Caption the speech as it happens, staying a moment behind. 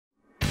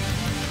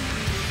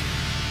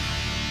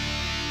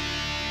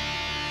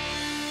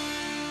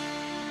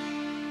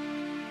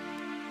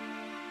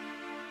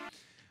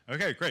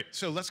Okay, great.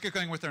 So let's get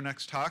going with our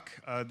next talk.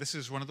 This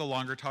is one of the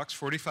longer talks,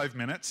 45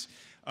 minutes,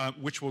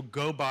 which will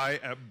go by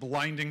at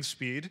blinding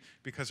speed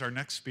because our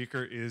next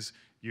speaker is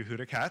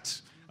Yehuda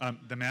Katz,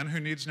 the man who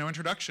needs no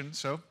introduction.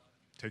 So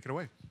take it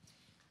away.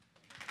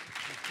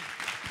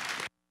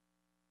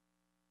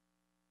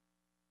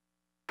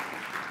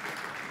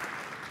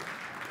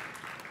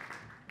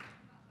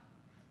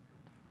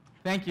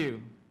 Thank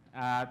you.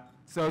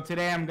 So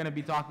today I'm going to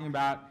be talking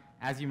about,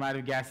 as you might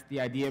have guessed, the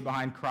idea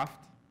behind Cruft.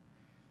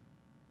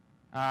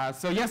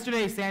 So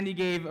yesterday, Sandy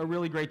gave a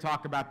really great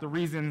talk about the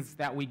reasons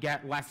that we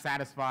get less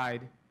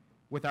satisfied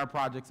with our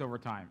projects over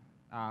time.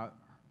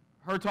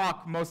 Her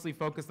talk mostly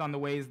focused on the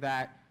ways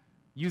that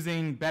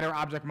using better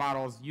object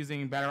models,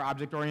 using better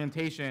object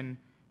orientation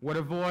would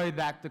avoid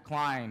that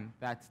decline,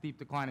 that steep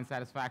decline in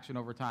satisfaction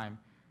over time.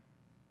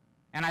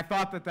 And I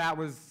thought that that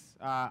was,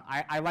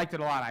 I liked it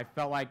a lot. I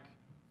felt like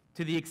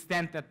to the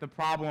extent that the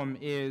problem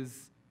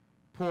is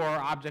poor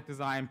object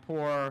design,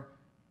 poor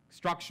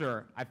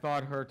structure, I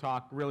thought her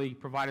talk really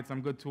provided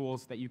some good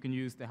tools that you can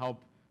use to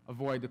help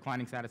avoid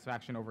declining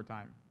satisfaction over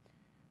time.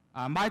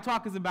 My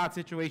talk is about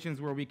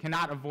situations where we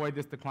cannot avoid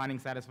this declining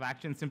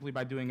satisfaction simply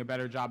by doing a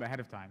better job ahead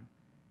of time.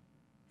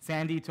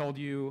 Sandy told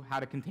you how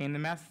to contain the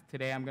mess.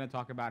 Today I'm going to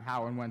talk about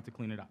how and when to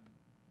clean it up.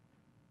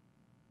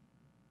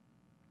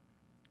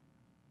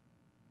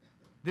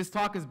 This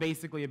talk is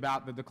basically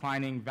about the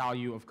declining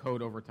value of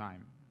code over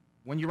time.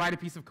 When you write a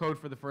piece of code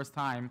for the first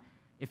time,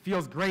 it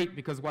feels great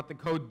because what the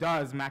code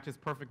does matches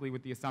perfectly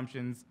with the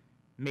assumptions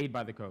made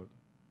by the code.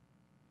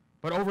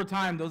 But over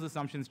time, those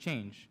assumptions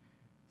change,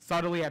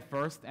 subtly at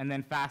first, and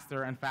then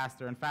faster and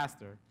faster and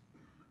faster.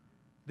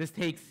 This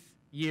takes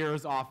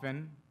years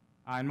often.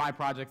 In my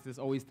projects, this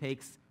always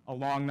takes a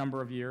long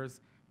number of years.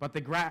 But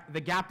the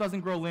gap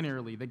doesn't grow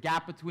linearly. The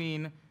gap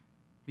between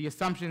the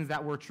assumptions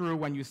that were true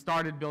when you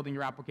started building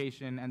your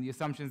application and the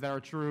assumptions that are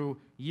true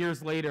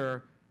years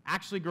later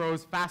actually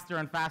grows faster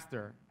and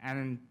faster.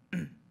 And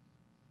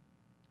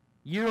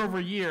year over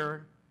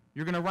year,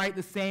 you're going to write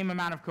the same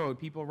amount of code.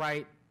 People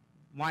write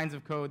lines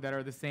of code that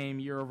are the same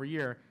year over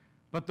year.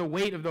 But the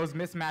weight of those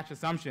mismatched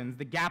assumptions,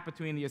 the gap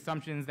between the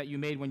assumptions that you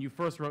made when you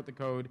first wrote the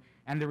code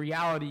and the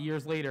reality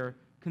years later,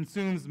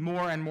 consumes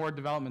more and more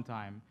development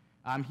time.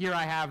 Here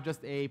I have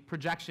just a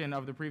projection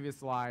of the previous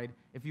slide.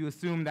 If you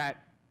assume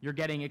that you're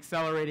getting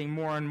accelerating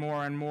more and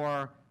more and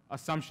more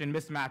assumption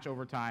mismatch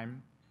over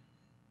time,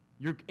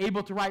 you're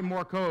able to write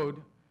more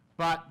code,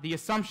 but the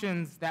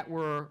assumptions that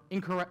were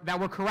incorrect, that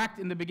were correct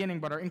in the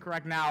beginning but are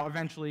incorrect now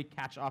eventually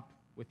catch up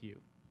with you.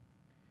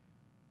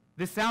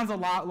 This sounds a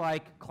lot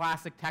like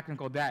classic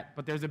technical debt,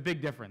 but there's a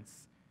big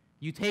difference.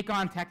 You take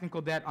on technical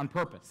debt on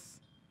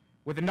purpose.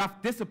 With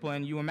enough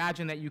discipline, you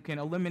imagine that you can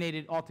eliminate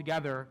it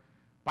altogether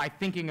by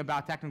thinking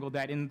about technical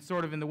debt in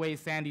sort of in the ways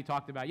Sandy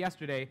talked about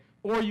yesterday,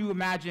 or you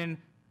imagine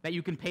that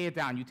you can pay it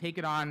down. You take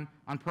it on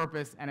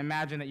purpose and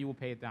imagine that you will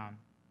pay it down.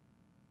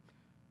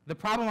 The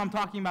problem I'm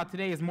talking about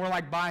today is more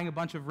like buying a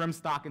bunch of RIM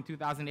stock in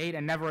 2008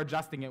 and never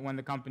adjusting it when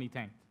the company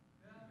tanked.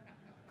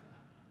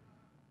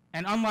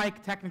 And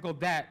unlike technical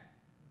debt,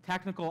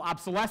 technical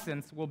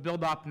obsolescence will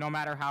build up no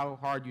matter how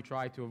hard you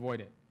try to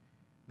avoid it.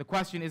 The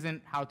question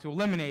isn't how to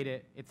eliminate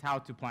it, it's how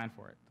to plan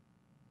for it.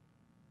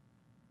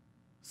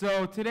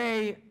 So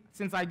today,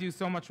 since I do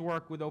so much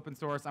work with open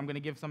source, I'm going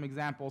to give some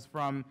examples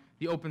from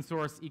the open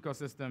source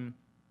ecosystem.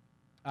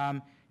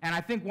 And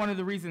I think one of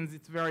the reasons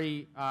it's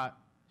very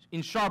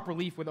in sharp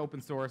relief with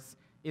open source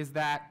is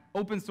that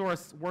open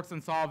source works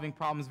on solving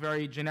problems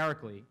very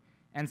generically.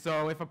 And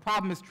so if a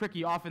problem is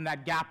tricky, often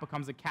that gap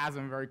becomes a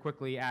chasm very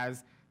quickly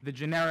as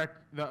the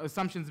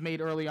assumptions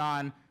made early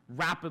on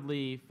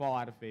rapidly fall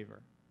out of favor.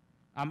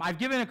 I've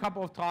given a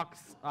couple of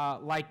talks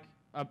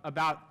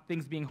about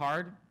things being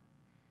hard.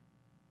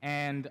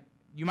 And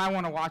you might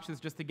want to watch this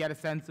just to get a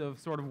sense of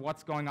sort of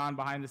what's going on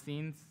behind the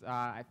scenes.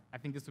 I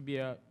think this would be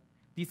a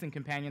decent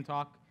companion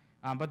talk.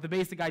 But the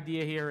basic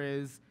idea here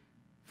is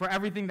for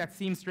everything that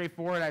seems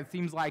straightforward, it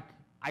seems like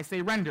I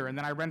say render, and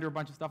then I render a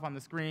bunch of stuff on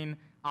the screen.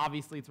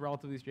 Obviously, it's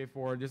relatively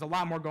straightforward. There's a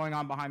lot more going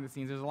on behind the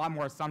scenes. There's a lot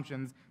more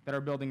assumptions that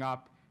are building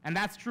up. And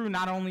that's true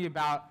not only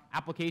about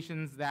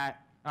applications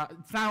that,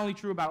 it's not only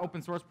true about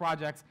open source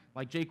projects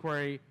like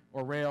jQuery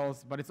or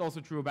Rails, but it's also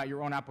true about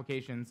your own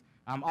applications.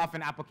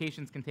 Often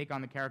applications can take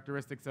on the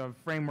characteristics of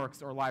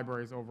frameworks or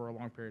libraries over a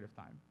long period of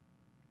time.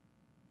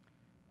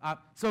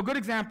 So a good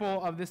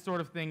example of this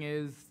sort of thing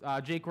is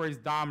jQuery's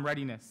DOM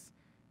readiness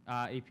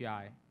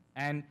API.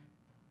 And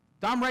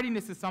DOM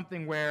readiness is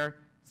something where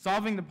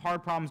solving the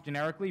hard problems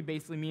generically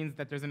basically means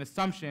that there's an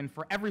assumption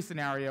for every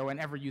scenario and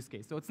every use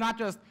case. So it's not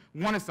just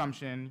one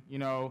assumption. You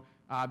know,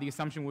 the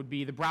assumption would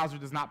be the browser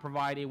does not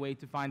provide a way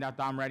to find out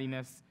DOM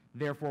readiness,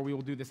 therefore we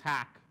will do this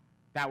hack.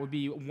 That would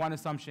be one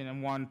assumption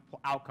and one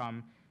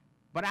outcome.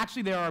 But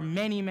actually there are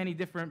many, many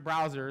different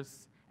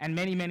browsers and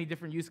many, many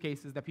different use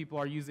cases that people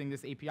are using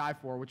this API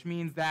for, which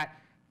means that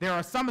there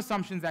are some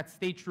assumptions that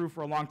stay true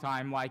for a long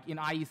time, like in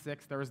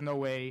IE6 there is no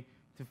way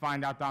to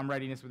find out DOM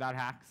readiness without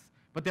hacks.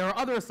 But there are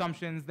other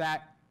assumptions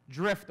that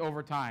drift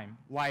over time,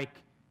 like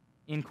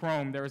in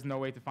Chrome, there is no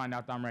way to find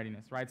out DOM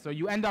readiness, right? So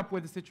you end up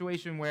with a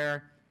situation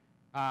where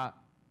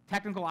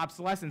technical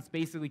obsolescence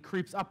basically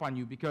creeps up on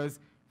you because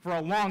for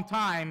a long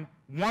time,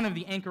 one of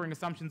the anchoring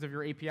assumptions of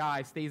your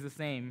API stays the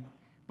same,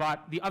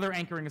 but the other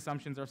anchoring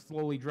assumptions are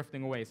slowly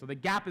drifting away. So the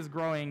gap is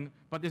growing,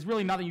 but there's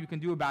really nothing you can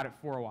do about it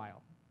for a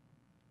while.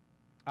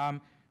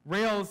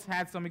 Rails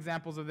had some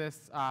examples of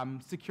this.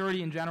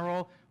 Security in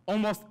general,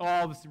 almost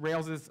all of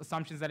Rails'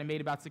 assumptions that it made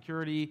about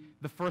security,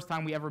 the first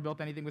time we ever built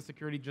anything with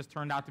security just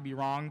turned out to be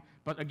wrong.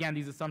 But again,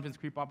 these assumptions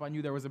creep up on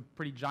you. There was a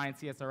pretty giant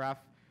CSRF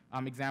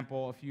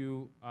example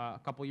a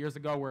couple years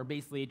ago where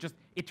basically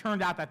it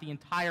turned out that the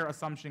entire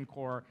assumption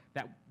core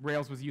that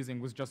Rails was using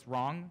was just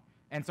wrong.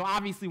 And so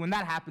obviously when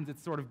that happens,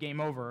 it's sort of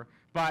game over.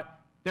 But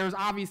there's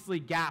obviously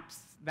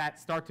gaps that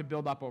start to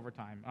build up over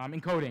time.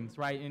 Encodings,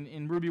 right?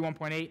 In Ruby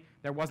 1.8,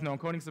 there was no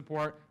encoding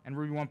support, and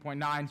Ruby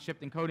 1.9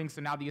 shipped encoding,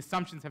 so now the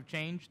assumptions have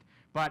changed.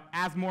 But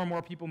as more and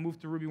more people move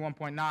to Ruby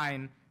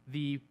 1.9,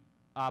 the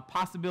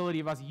possibility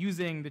of us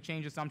using the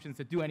change assumptions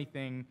to do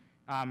anything,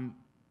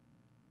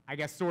 I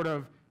guess sort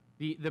of,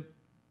 the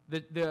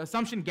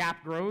assumption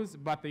gap grows,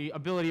 but the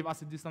ability of us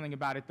to do something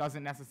about it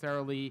doesn't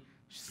necessarily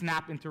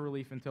snap into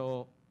relief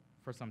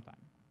for some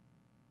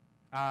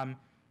time.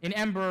 In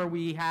Ember,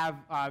 we have,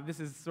 this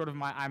is sort of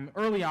I'm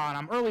early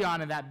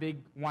on in that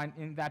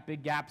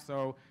big gap,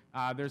 so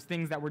there's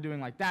things that we're doing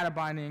like data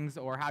bindings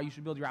or how you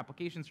should build your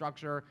application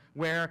structure,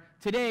 where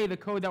today the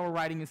code that we're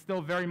writing is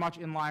still very much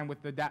in line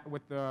with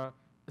the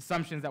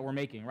assumptions that we're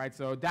making, right?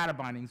 So data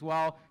bindings,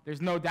 well,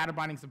 there's no data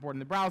binding support in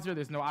the browser,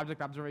 there's no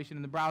object observation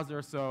in the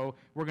browser, so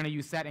we're gonna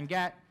use set and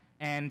get.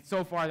 And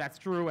so far, that's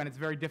true, and it's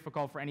very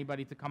difficult for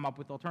anybody to come up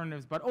with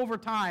alternatives. But over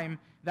time,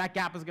 that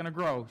gap is going to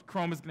grow.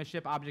 Chrome is going to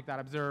ship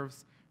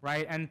object.observes,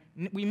 right? And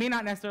we may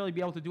not necessarily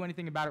be able to do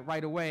anything about it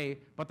right away,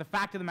 but the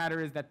fact of the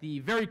matter is that the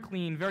very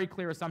clean, very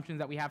clear assumptions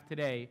that we have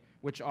today,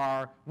 which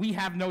are we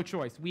have no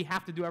choice, we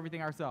have to do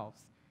everything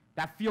ourselves,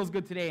 that feels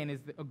good today and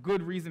is a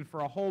good reason for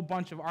a whole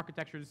bunch of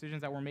architecture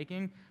decisions that we're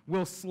making,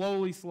 will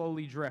slowly,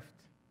 slowly drift.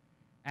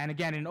 And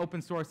again, in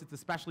open source, it's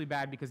especially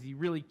bad because you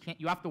really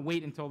can't, you have to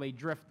wait until they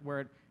drift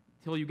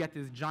till you get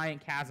this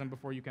giant chasm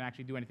before you can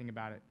actually do anything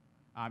about it.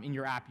 In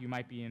your app, you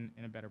might be in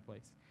a better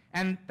place.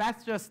 And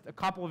that's just a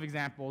couple of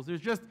examples.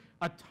 There's just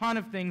a ton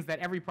of things that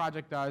every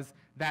project does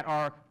that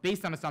are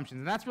based on assumptions.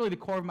 And that's really the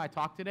core of my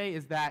talk today,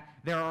 is that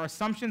there are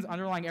assumptions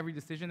underlying every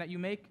decision that you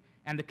make,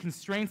 and the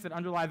constraints that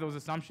underlie those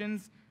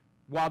assumptions,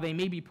 while they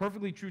may be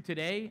perfectly true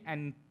today,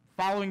 and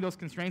following those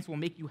constraints will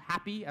make you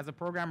happy as a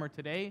programmer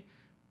today,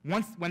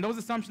 when those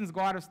assumptions go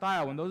out of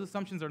style, when those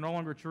assumptions are no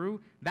longer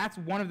true, that's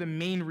one of the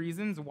main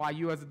reasons why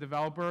you as a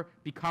developer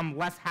become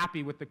less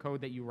happy with the code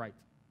that you write.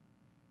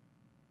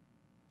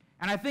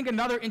 And I think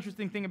another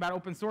interesting thing about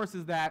open source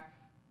is that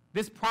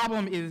this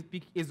problem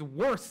is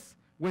worse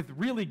with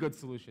really good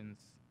solutions,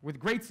 with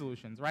great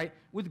solutions, right?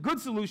 With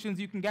good solutions,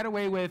 you can get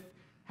away with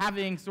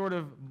having sort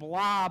of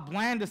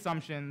bland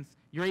assumptions.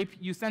 You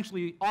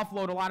essentially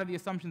offload a lot of the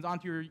assumptions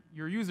onto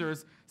your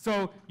users,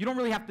 so you don't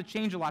really have to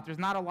change a lot. There's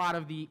not a lot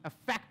of the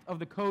effect of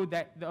the code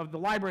of the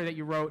library that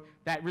you wrote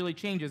that really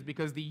changes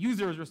because the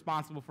user is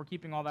responsible for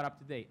keeping all that up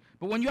to date.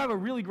 But when you have a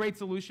really great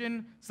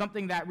solution,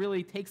 something that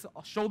really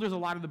shoulders a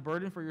lot of the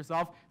burden for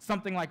yourself,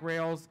 something like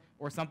Rails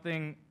or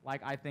something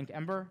like, I think,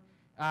 Ember,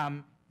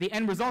 the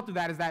end result of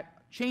that is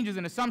that changes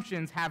in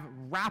assumptions have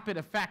rapid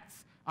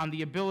effects on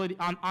the ability,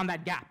 on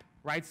that gap,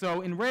 right?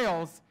 So in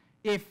Rails,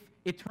 if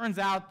it turns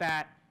out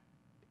that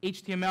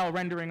HTML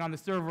rendering on the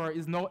server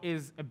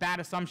is a bad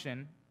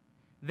assumption,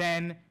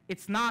 then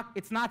it's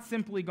not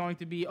simply going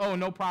to be, oh,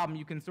 no problem,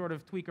 you can sort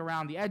of tweak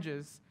around the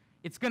edges.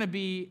 It's going to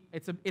be,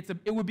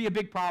 it would be a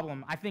big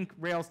problem. I think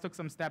Rails took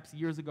some steps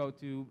years ago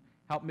to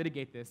help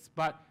mitigate this.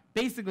 But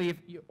basically,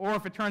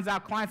 if it turns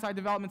out client-side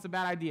development's a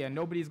bad idea,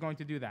 nobody's going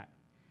to do that.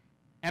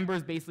 Ember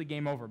is basically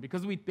game over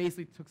because we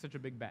basically took such a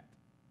big bet.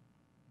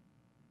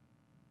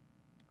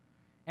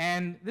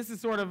 And this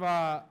is sort of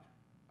a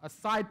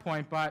side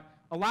point, but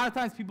a lot of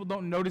times people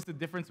don't notice the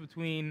difference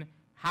between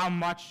how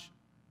much,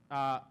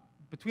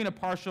 between a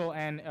partial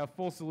and a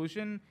full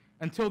solution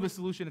until the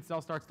solution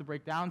itself starts to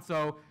break down.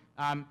 So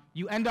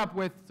you end up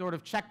with sort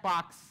of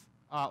checkbox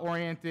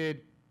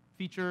oriented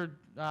feature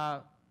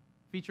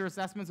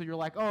assessments. So you're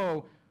like,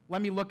 oh,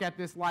 let me look at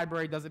this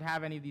library. Does it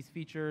have any of these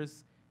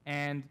features?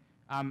 And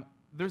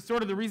there's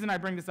sort of the reason I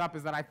bring this up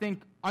is that I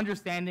think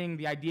understanding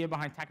the idea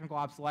behind technical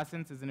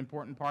obsolescence is an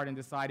important part in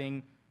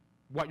deciding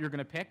what you're going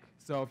to pick.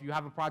 So if you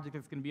have a project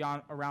that's going to be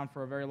around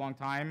for a very long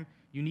time,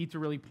 you need to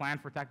really plan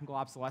for technical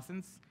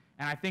obsolescence.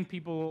 And I think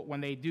people,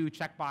 when they do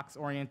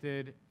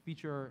checkbox-oriented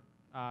feature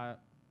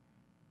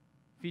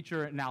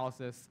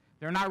analysis,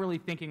 they're not really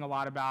thinking a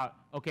lot about,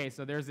 okay,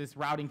 so there's this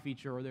routing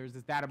feature or there's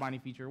this data binding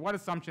feature. What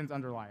assumptions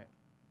underlie it?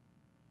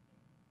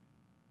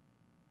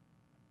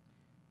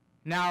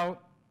 Now,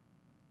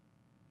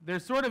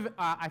 there's sort of,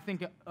 I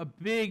think, a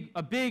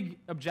big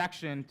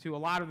objection to a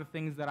lot of the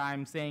things that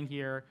I'm saying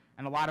here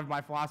and a lot of my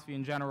philosophy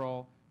in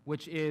general,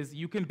 which is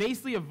you can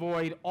basically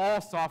avoid all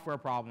software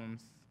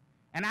problems.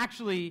 And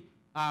actually,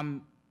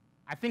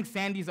 I think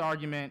Sandy's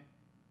argument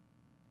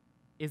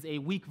is a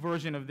weak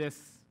version of this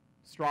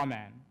straw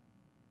man.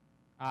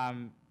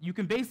 You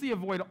can basically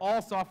avoid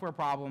all software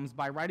problems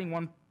by writing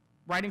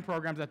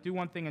programs that do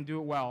one thing and do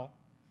it well.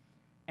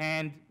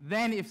 And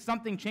then if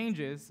something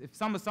changes, if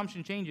some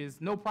assumption changes,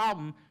 no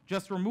problem,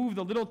 just remove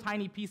the little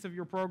tiny piece of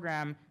your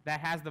program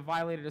that has the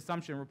violated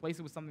assumption, replace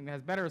it with something that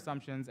has better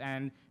assumptions,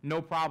 and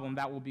no problem,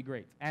 that will be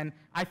great. And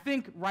I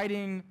think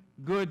writing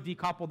good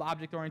decoupled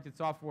object-oriented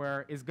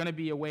software is going to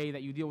be a way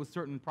that you deal with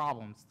certain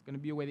problems. It's going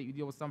to be a way that you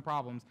deal with some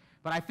problems.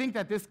 But I think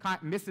that this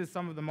misses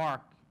some of the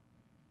mark.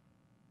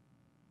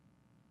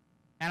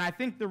 And I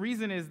think the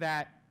reason is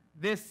that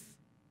this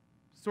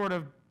sort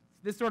of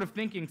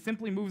thinking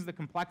simply moves the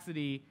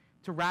complexity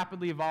to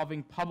rapidly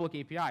evolving public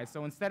APIs.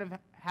 So instead of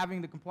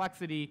having the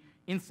complexity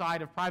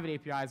inside of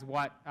private APIs,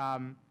 what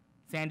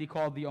Sandy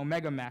called the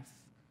omega mess,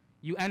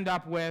 you end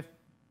up with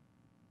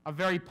a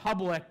very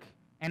public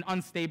and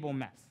unstable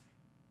mess.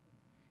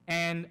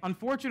 And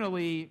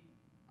unfortunately,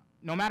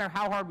 no matter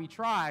how hard we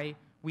try,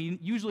 we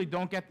usually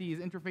don't get these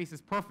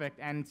interfaces perfect.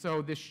 And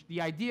so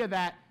the idea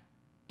that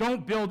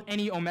don't build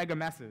any omega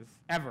messes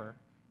ever,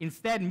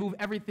 instead, move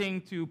everything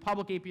to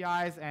public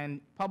APIs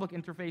and public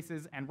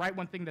interfaces and write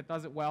one thing that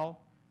does it well.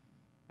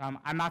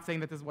 I'm not saying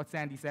that this is what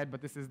Sandy said,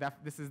 but this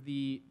is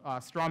the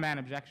straw man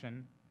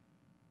objection.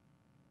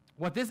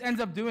 What this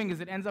ends up doing is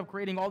it ends up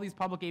creating all these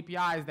public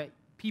APIs that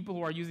people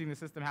who are using the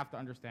system have to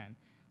understand.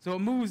 So it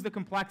moves the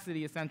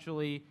complexity,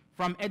 essentially,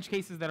 from edge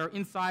cases that are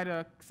inside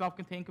a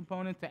self-contained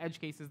component to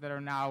edge cases that are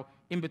now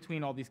in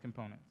between all these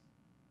components.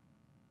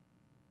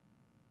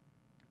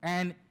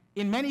 And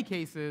in many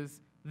cases,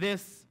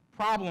 this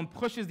problem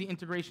pushes the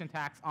integration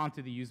tax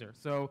onto the user.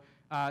 So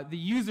the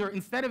user,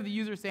 instead of the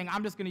user saying,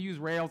 I'm just going to use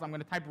Rails, I'm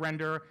going to type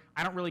render,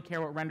 I don't really care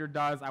what render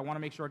does, I want to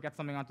make sure it gets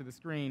something onto the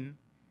screen,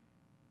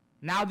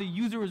 now the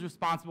user is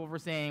responsible for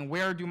saying,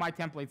 where do my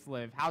templates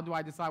live? How do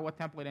I decide what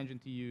template engine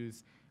to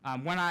use?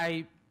 When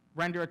I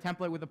render a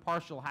template with a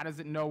partial, how does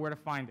it know where to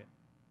find it?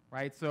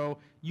 Right? So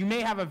you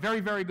may have a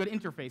very, very good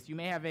interface. You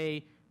may have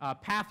a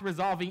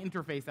path-resolving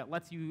interface that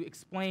lets you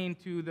explain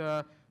to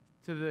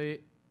the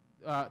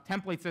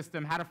template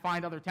system how to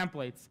find other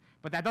templates,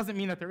 but that doesn't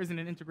mean that there isn't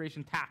an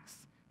integration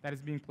tax that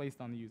is being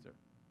placed on the user.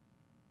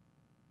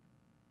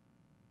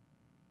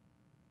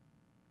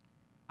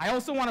 I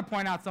also want to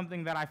point out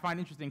something that I find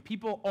interesting.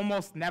 People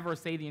almost never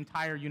say the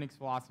entire Unix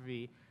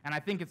philosophy, and I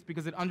think it's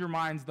because it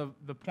undermines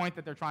the point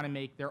that they're trying to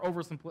make, their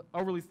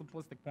overly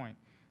simplistic point.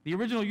 The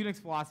original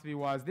Unix philosophy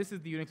was, this is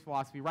the Unix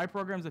philosophy, write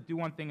programs that do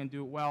one thing and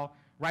do it well,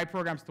 write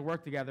programs to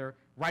work together,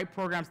 write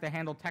programs to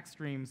handle text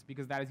streams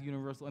because that is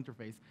universal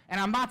interface.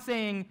 And I'm not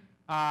saying,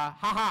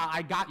 haha,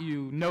 I got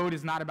you, Node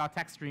is not about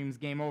text streams,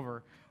 game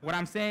over. What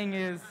I'm saying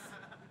is,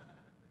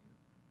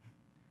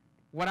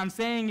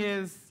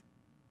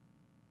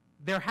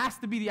 there has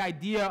to be the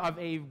idea of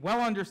a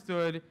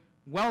well-understood,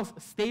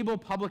 stable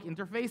public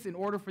interface in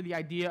order for the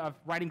idea of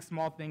writing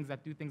small things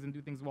that do things and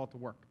do things well to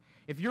work.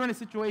 If you're in a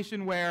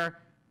situation where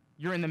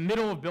you're in the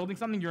middle of building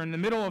something, you're in the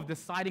middle of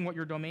deciding what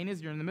your domain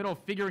is, you're in the middle of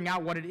figuring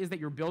out what it is that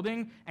you're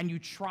building, and you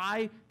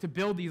try to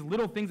build these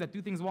little things that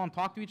do things well and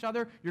talk to each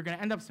other, you're going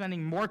to end up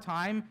spending more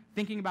time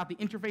thinking about the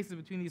interfaces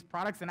between these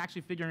products than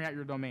actually figuring out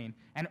your domain.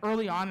 And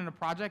early on in a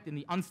project, in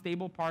the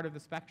unstable part of the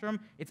spectrum,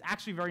 it's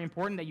actually very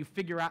important that you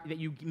figure out, that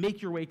you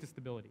make your way to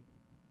stability.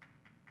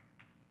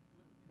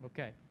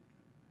 Okay.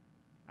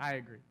 I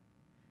agree.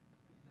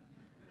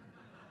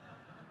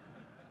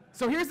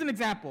 So here's an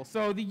example.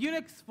 So the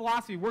Unix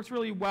philosophy works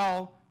really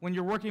well when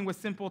you're working with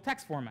simple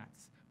text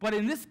formats. But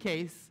in this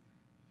case,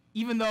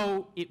 even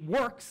though it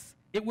works,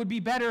 it would be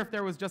better if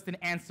there was just an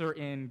answer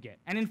in Git.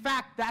 And in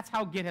fact, that's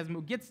how Git has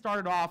moved. Git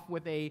started off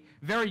with a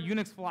very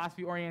Unix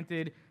philosophy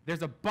oriented.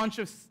 There's a bunch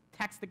of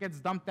text that gets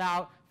dumped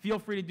out. Feel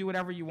free to do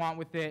whatever you want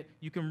with it.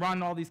 You can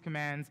run all these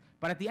commands.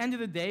 But at the end of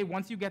the day,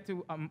 once you get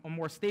to a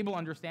more stable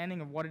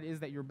understanding of what it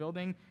is that you're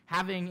building,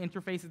 having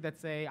interfaces that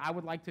say, I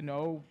would like to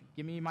know,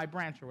 give me my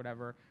branch or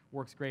whatever,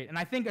 works great. And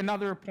I think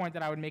another point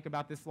that I would make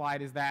about this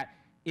slide is that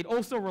it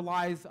also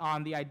relies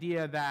on the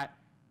idea that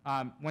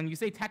when you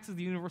say text is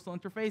the universal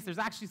interface, there's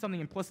actually something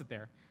implicit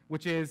there,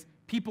 which is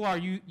people are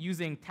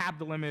using tab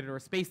delimited or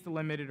space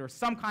delimited or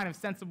some kind of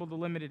sensible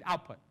delimited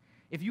output.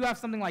 If you have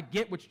something like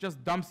Git, which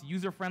just dumps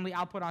user-friendly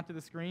output onto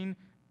the screen,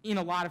 in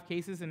a lot of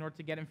cases in order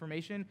to get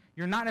information,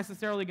 you're not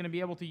necessarily going to be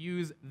able to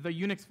use the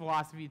Unix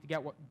philosophy to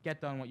get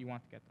done what you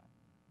want to get done.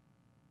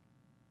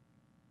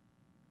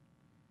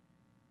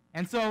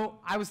 And so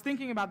I was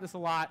thinking about this a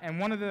lot, and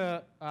one of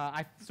the,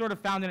 I sort of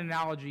found an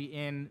analogy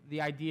in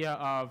the idea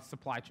of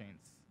supply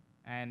chains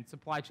and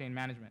supply chain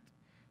management.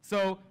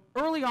 So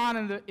early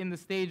on in the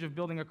stage of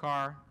building a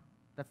car,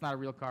 that's not a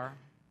real car,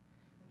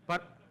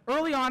 but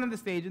early on in the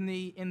stage, in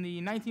the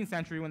 19th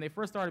century, when they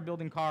first started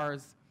building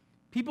cars,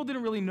 people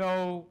didn't really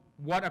know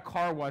what a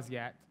car was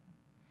yet.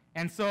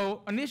 And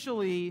so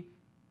initially,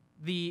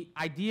 the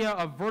idea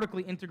of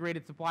vertically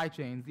integrated supply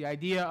chains, the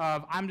idea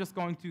of I'm just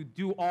going to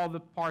do all the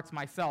parts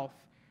myself,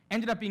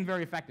 ended up being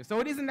very effective. So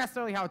it isn't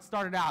necessarily how it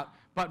started out,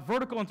 but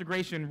vertical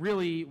integration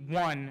really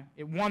won.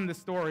 It won the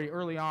story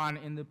early on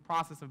in the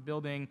process of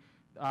building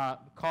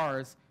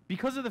cars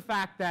because of the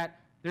fact that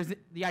there's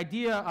the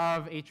idea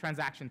of a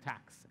transaction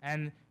tax.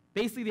 And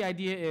basically the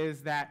idea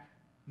is that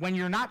when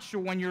you're not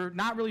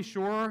really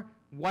sure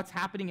what's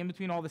happening in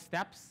between all the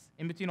steps,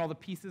 in between all the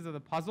pieces of the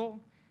puzzle,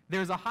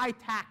 there's a high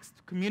tax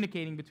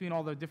communicating between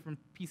all the different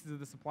pieces of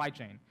the supply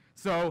chain.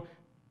 So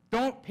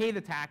don't pay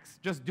the tax,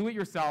 just do it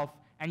yourself,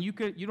 and you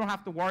don't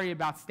have to worry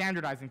about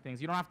standardizing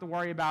things. You don't have to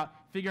worry about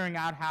figuring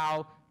out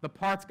how the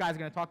parts guy is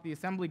going to talk to the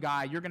assembly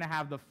guy. You're going to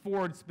have the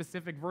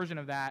Ford-specific version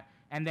of that,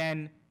 and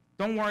then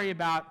don't worry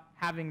about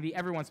having the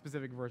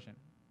everyone-specific version.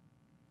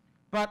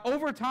 But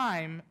over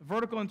time,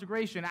 vertical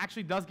integration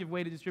actually does give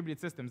way to distributed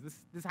systems.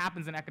 This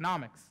happens in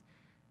economics.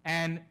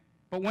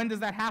 But when does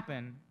that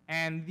happen?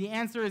 And the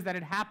answer is that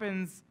it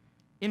happens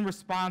in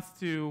response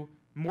to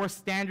more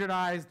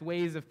standardized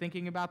ways of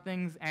thinking about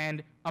things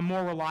and a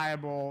more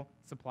reliable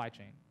supply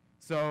chain.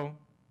 So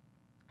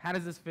how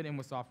does this fit in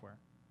with software?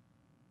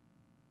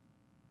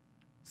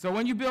 So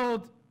when you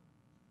build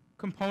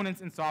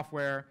components in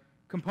software,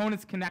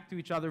 components connect to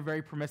each other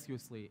very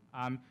promiscuously.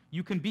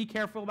 You can be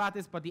careful about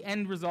this, but the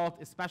end result,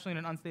 especially in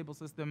an unstable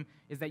system,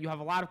 is that you have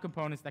a lot of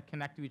components that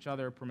connect to each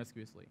other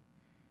promiscuously.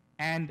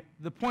 And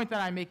the point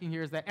that I'm making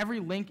here is that every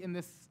link in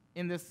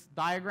this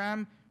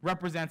diagram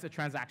represents a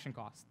transaction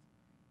cost.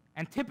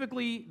 And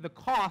typically, the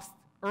cost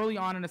early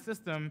on in a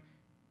system,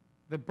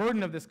 the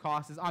burden of this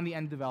cost is on the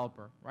end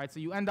developer, right? So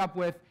you end up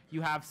with,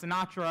 you have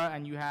Sinatra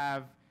and you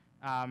have,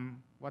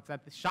 the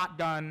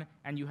Shotgun,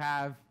 and you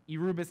have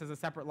Erubis as a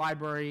separate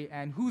library,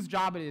 and whose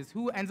job it is,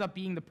 who ends up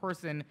being the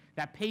person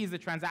that pays the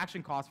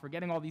transaction cost for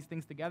getting all these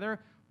things together.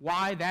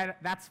 Why?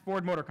 That's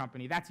Ford Motor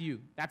Company. That's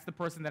you. That's the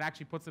person that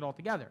actually puts it all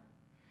together.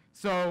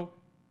 So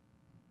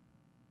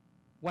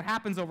what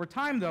happens over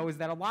time, though, is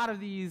that a lot of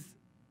these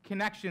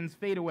connections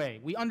fade away.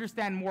 We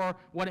understand more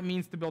what it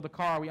means to build a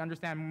car. We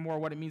understand more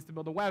what it means to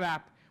build a web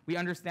app. We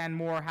understand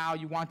more how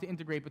you want to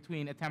integrate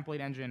between a template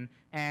engine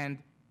and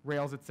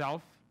Rails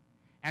itself.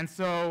 And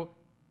so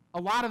a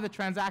lot of the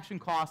transaction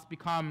costs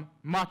become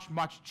much,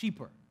 much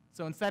cheaper.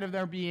 So instead of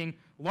there being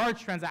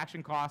large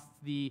transaction costs,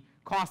 the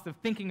cost of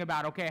thinking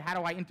about, okay, how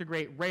do I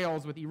integrate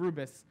Rails with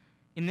Erubis?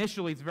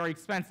 Initially, it's very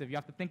expensive. You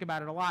have to think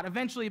about it a lot.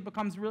 Eventually, it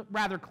becomes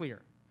rather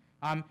clear.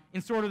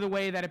 In sort of the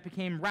way that it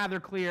became rather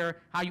clear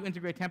how you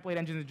integrate template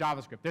engines in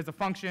JavaScript. There's a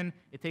function,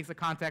 it takes a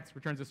context,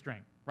 returns a string,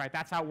 right?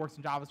 That's how it works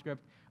in JavaScript.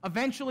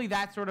 Eventually,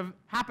 that sort of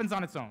happens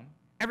on its own.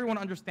 Everyone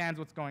understands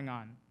what's going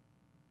on.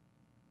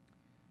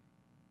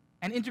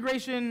 And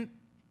integration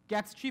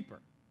gets cheaper.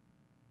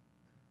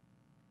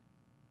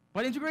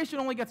 But integration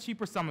only gets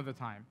cheaper some of the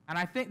time. And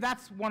I think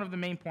that's one of the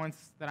main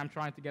points that I'm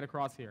trying to get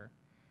across here,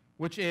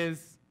 which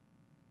is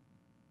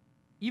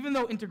even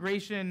though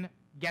integration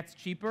gets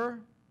cheaper,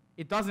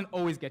 it doesn't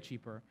always get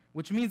cheaper,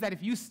 which means that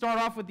if you start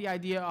off with the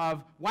idea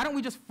of, why don't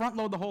we just front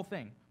load the whole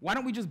thing? Why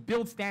don't we just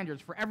build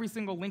standards for every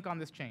single link on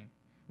this chain?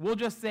 We'll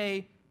just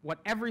say what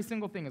every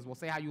single thing is. We'll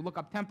say how you look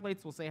up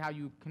templates. We'll say how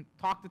you can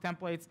talk to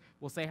templates.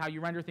 We'll say how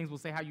you render things. We'll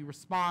say how you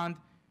respond.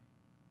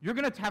 You're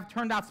going to have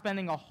turned out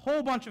spending a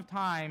whole bunch of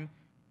time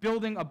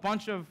building a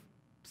bunch of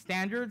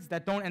standards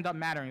that don't end up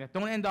mattering, that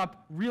don't end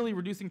up really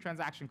reducing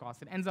transaction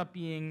costs. It ends up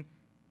being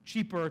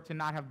cheaper to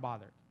not have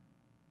bothered.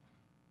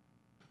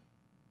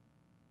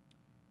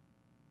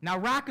 Now,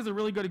 Rack is a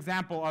really good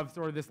example of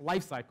sort of this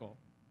life cycle.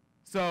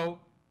 So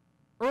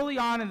early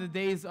on in the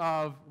days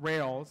of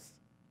Rails,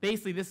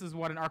 basically this is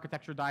what an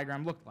architecture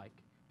diagram looked like.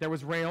 There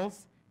was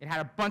Rails. It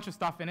had a bunch of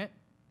stuff in it.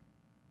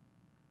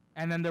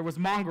 And then there was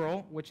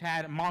Mongrel, which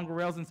had Mongrel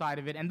Rails inside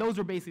of it. And those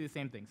were basically the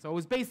same thing. So it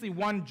was basically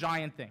one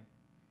giant thing.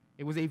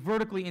 It was a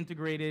vertically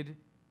integrated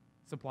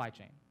supply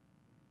chain.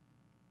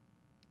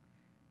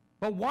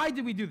 But why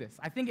did we do this?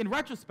 I think in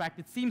retrospect,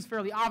 it seems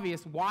fairly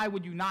obvious. Why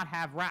would you not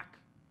have Rack?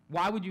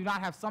 Why would you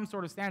not have some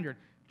sort of standard?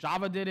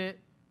 Java did it.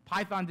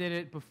 Python did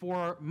it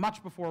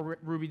much before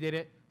Ruby did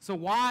it. So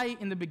why,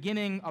 in the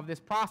beginning of this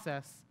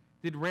process,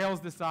 did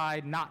Rails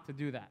decide not to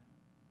do that?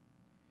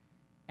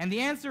 And the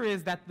answer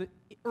is that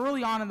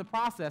early on in the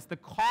process, the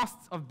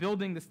costs of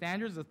building the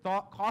standards, the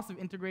cost of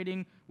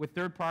integrating with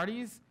third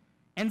parties,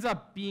 ends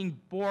up being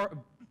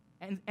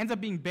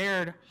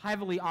bared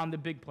heavily on the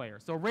big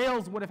players. So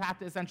Rails would have had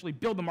to essentially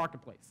build the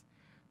marketplace.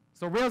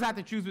 So Rails had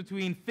to choose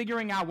between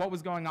figuring out what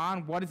was going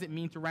on, what does it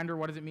mean to render,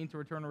 what does it mean to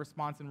return a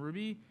response in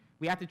Ruby.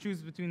 We had to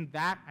choose between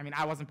that. I mean,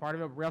 I wasn't part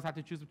of it, but Rails had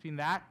to choose between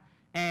that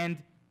and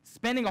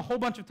spending a whole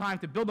bunch of time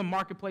to build a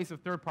marketplace of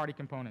third-party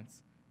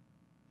components.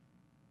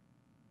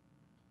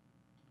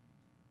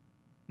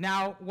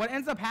 Now, what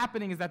ends up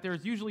happening is that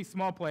there's usually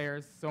small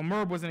players. So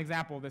Merb was an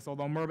example of this,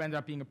 although Merb ended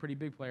up being a pretty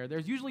big player.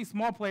 There's usually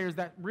small players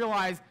that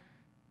realize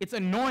it's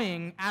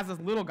annoying as a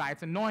little guy,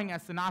 it's annoying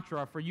as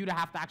Sinatra for you to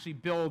have to actually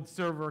build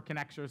server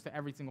connectors to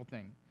every single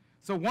thing.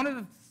 So one of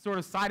the sort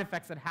of side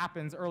effects that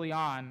happens early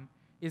on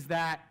is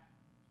that,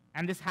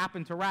 and this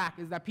happened to Rack,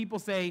 is that people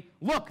say,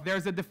 look,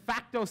 there's a de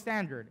facto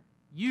standard.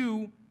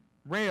 You,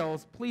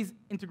 Rails, please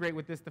integrate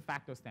with this de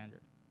facto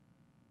standard.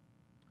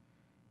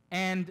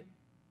 And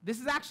this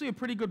is actually a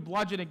pretty good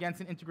bludgeon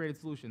against an integrated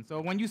solution. So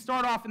when you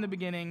start off in the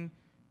beginning,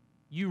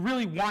 you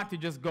really want to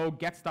just go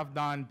get stuff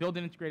done, build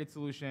an integrated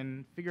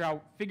solution, figure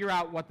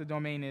out what the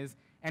domain is,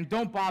 and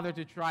don't bother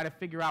to try to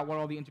figure out what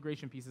all the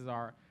integration pieces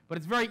are. But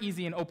it's very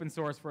easy in open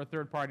source for a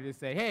third party to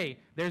say, hey,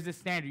 there's this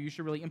standard, you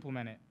should really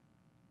implement it.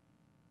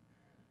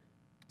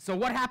 So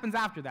what happens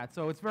after that?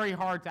 So it's very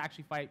hard to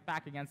actually fight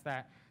back against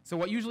that. So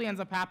what usually ends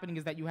up happening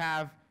is that you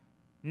have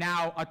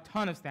now a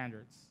ton of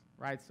standards,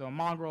 right? So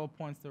Mongrel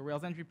points to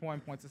Rails entry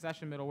point, points to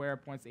session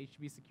middleware, points to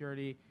HTTP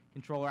security,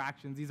 controller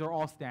actions. These are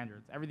all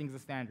standards. Everything's a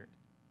standard.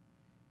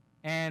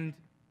 And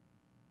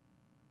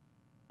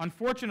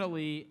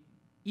unfortunately,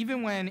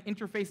 even when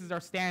interfaces are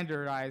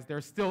standardized,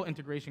 there's still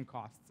integration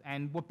costs.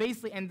 And what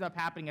basically ends up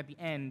happening at the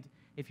end,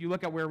 if you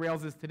look at where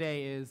Rails is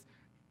today, is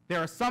there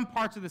are some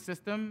parts of the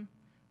system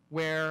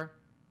where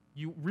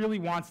you really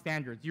want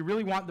standards. You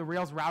really want the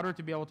Rails router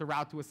to be able to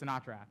route to a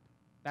Sinatra app.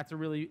 That's a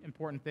really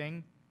important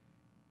thing.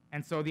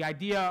 And so the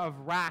idea of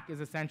rack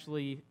is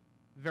essentially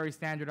very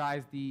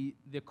standardized. The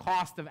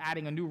cost of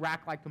adding a new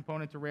rack-like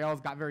component to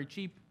Rails got very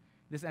cheap.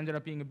 This ended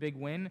up being a big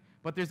win.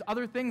 But there's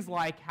other things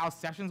like how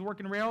sessions work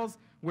in Rails,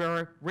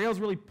 where Rails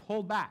really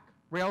pulled back.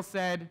 Rails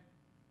said,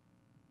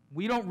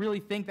 we don't really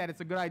think that it's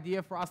a good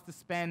idea for us to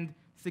spend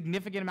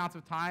significant amounts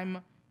of time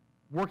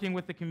working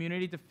with the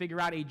community to figure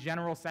out a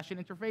general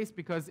session interface,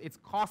 because it's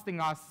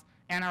costing us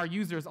and our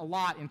users a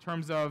lot in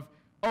terms of,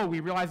 oh, we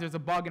realize there's a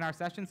bug in our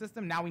session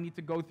system, now we need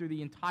to go through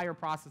the entire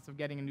process of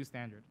getting a new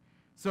standard.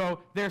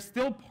 So there's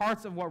still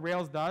parts of what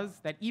Rails does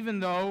that, even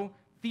though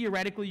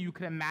theoretically you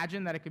could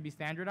imagine that it could be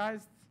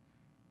standardized,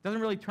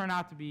 doesn't really turn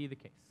out to be the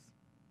case.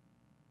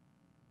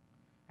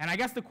 And I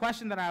guess the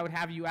question that I would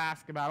have you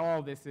ask about all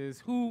of this is,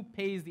 who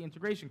pays the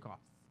integration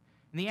costs?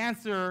 And the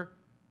answer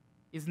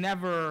is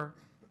never,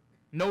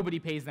 nobody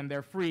pays them,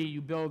 they're free,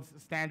 you build a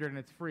standard and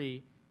it's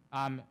free.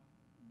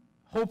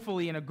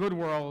 Hopefully, in a good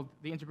world,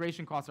 the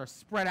integration costs are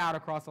spread out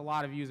across a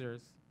lot of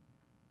users.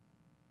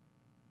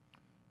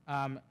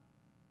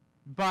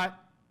 But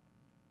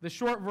the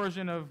short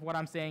version of what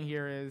I'm saying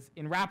here is,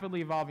 in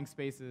rapidly evolving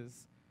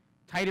spaces,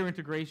 tighter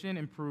integration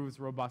improves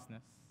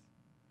robustness.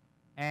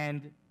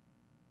 And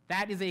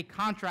that is a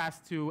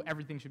contrast to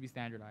everything should be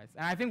standardized.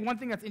 And I think one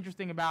thing that's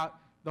interesting about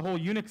the whole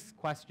Unix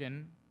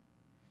question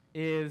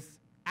is,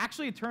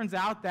 actually it turns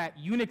out that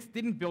Unix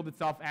didn't build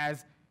itself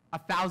as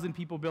 1,000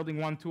 people building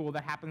one tool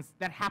that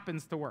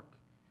happens to work.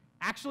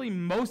 Actually,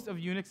 most of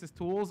Unix's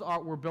tools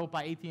were built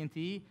by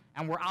AT&T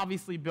and were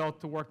obviously built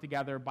to work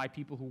together by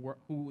people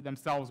who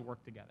themselves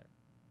work together.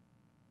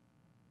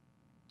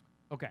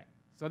 Okay,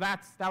 so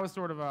that was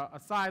sort of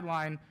a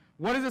sideline.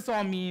 What does this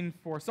all mean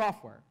for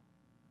software?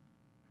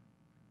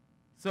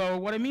 So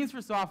what it means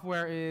for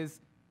software is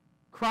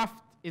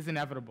Cruft is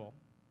inevitable.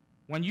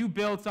 When you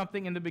build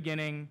something in the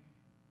beginning,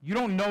 you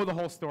don't know the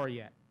whole story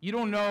yet. You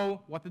don't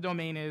know what the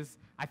domain is.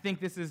 I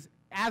think this is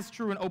as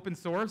true in open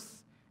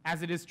source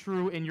as it is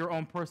true in your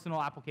own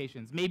personal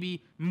applications.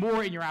 Maybe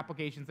more in your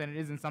applications than it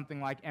is in something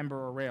like Ember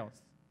or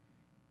Rails.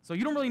 So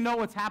you don't really know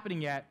what's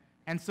happening yet.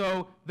 And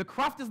so the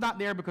Cruft is not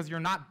there because you're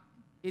not,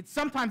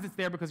 sometimes it's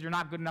there because you're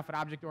not good enough at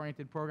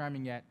object-oriented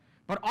programming yet.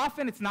 But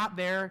often it's not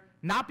there,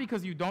 not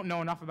because you don't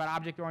know enough about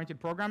object-oriented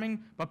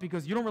programming, but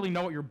because you don't really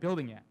know what you're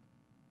building yet.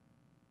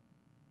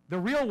 The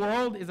real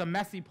world is a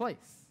messy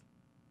place.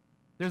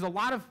 There's a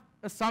lot of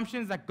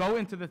assumptions that go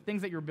into the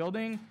things that you're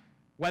building,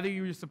 whether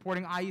you're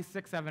supporting IE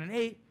 6, 7, and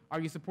 8,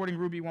 are you supporting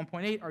Ruby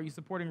 1.8, are you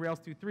supporting Rails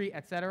 2.3,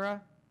 et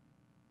cetera.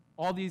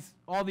 All these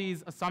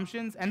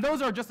assumptions, and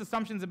those are just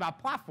assumptions about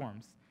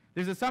platforms.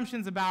 There's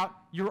assumptions about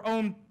your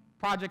own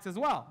projects as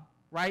well,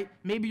 right?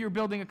 Maybe you're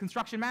building a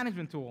construction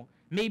management tool.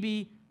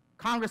 Maybe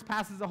Congress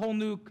passes a whole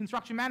new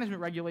construction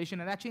management regulation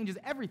and that changes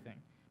everything.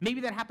 Maybe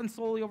that happens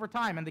slowly over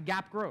time and the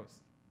gap grows.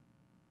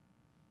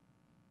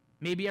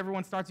 Maybe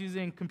everyone starts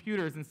using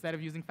computers instead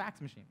of using fax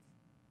machines.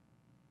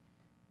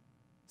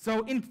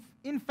 So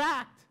in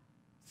fact,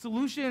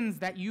 solutions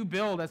that you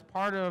build as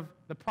part of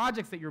the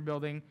projects that you're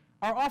building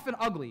are often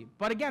ugly.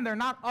 But again, they're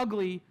not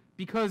ugly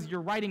because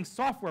you're writing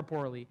software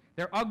poorly.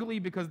 They're ugly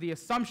because the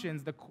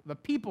assumptions, the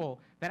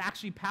people that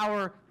actually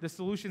power the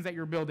solutions that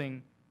you're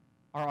building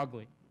are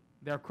ugly.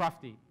 They're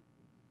crufty.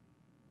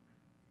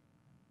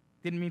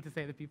 Didn't mean to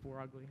say that people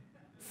were ugly.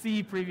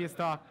 See previous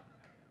talk.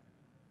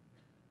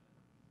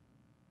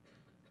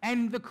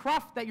 And the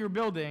Cruft that you're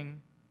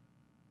building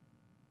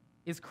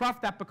is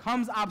Cruft that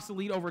becomes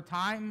obsolete over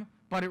time,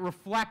 but it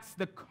reflects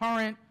the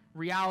current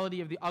reality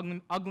of the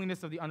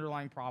ugliness of the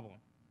underlying problem.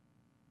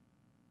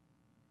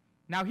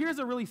 Now, here's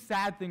a really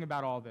sad thing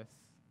about all this,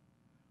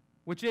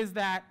 which is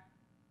that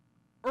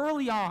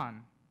early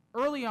on,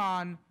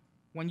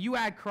 when you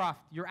add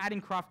Cruft, you're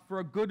adding Cruft for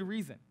a good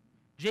reason.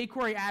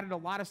 jQuery added a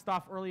lot of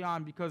stuff early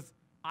on because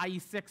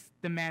IE6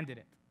 demanded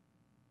it.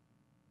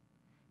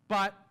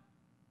 But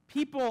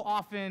people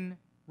often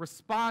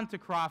respond to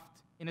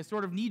Cruft in a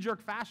sort of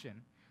knee-jerk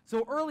fashion.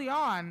 So early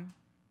on,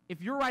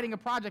 if you're writing a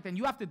project and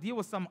you have to deal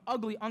with some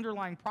ugly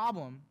underlying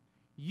problem,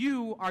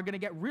 you are going to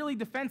get really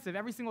defensive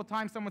every single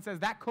time someone says,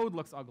 that code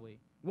looks ugly.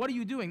 What are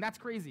you doing? That's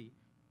crazy.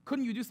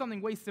 Couldn't you do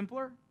something way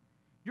simpler?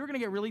 You're going to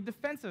get really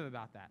defensive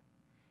about that.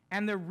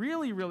 And the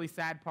really, really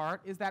sad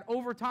part is that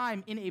over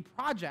time in a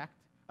project,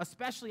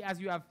 especially as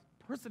you have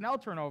personnel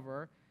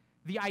turnover,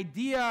 the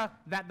idea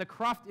that the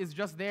Cruft is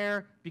just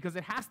there because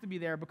it has to be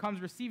there becomes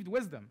received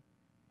wisdom.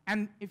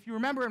 And if you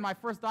remember in my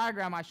first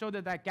diagram, I showed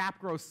that that gap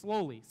grows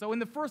slowly. So in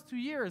the first 2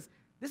 years,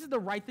 this is the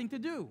right thing to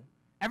do.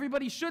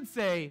 Everybody should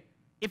say,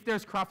 if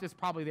there's Cruft, it's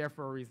probably there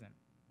for a reason.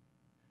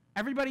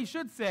 Everybody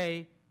should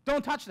say,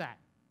 don't touch that.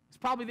 It's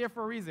probably there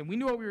for a reason. We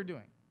knew what we were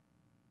doing.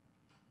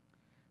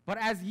 But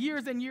as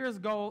years and years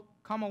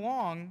come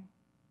along,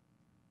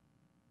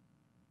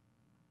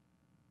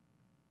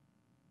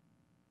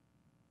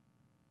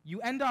 you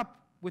end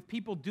up with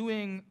people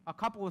doing a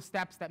couple of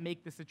steps that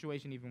make the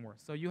situation even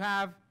worse. So you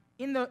have,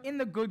 in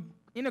a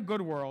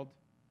good world,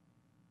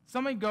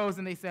 somebody goes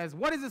and they says,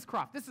 what is this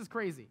Cruft? This is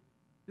crazy.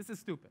 This is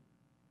stupid.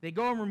 They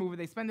go and remove it.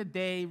 They spend a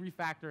day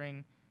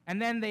refactoring,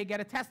 and then they get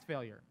a test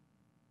failure.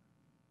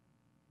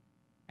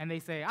 And they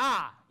say,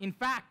 in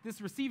fact, this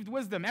received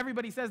wisdom.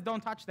 Everybody says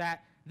don't touch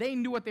that. They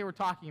knew what they were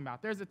talking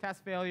about. There's a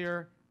test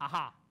failure.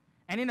 Aha.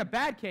 And in a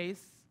bad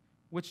case,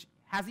 which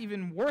has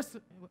even worse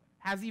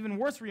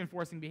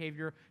reinforcing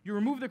behavior, you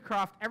remove the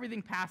Cruft,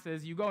 everything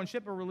passes, you go and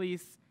ship a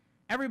release,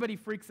 everybody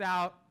freaks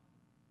out,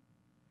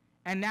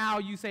 and now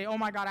you say, oh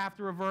my God, I have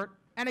to revert.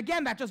 And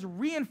again, that just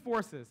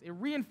reinforces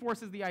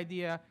the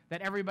idea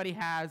that everybody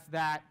has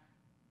that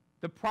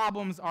the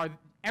problems are,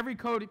 every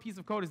piece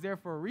of code is there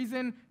for a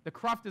reason, the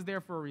Cruft is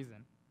there for a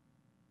reason.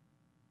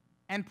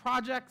 And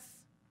projects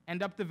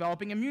end up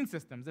developing immune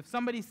systems. If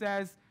somebody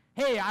says,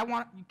 hey,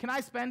 can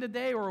I spend a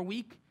day or a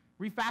week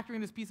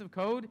refactoring this piece of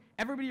code?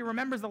 Everybody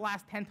remembers the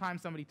last 10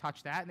 times somebody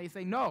touched that, and they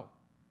say, no,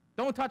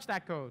 don't touch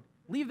that code.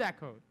 Leave that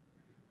code.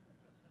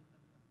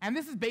 And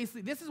this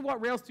is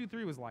what Rails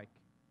 2.3 was like.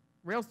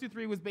 Rails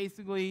 2.3 was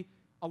basically,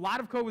 a lot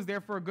of code was there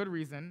for a good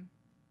reason,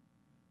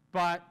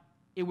 but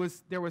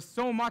there was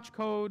so much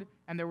code,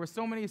 and there were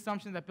so many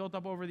assumptions that built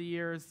up over the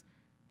years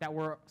that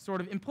were sort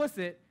of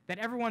implicit that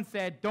everyone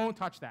said, don't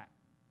touch that.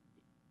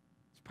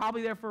 It's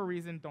probably there for a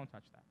reason, don't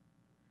touch that.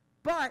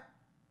 But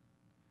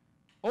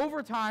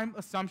over time,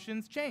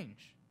 assumptions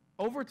change.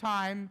 Over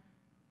time,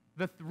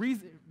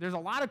 there's a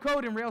lot of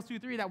code in Rails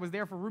 2.3 that was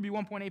there for Ruby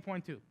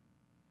 1.8.2.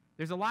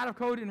 There's a lot of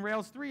code in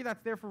Rails 3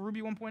 that's there for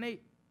Ruby 1.8.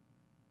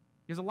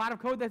 There's a lot of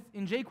code that's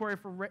in jQuery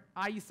for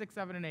IE 6,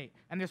 7, and 8.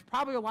 And there's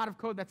probably a lot of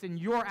code that's in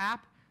your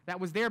app that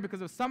was there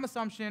because of some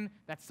assumption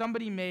that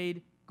somebody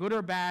made, good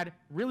or bad,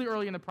 really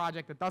early in the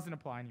project that doesn't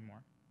apply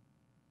anymore.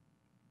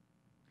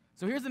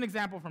 So here's an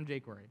example from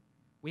jQuery.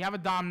 We have a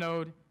DOM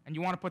node, and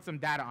you want to put some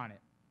data on it.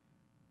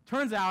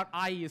 Turns out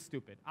IE is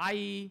stupid.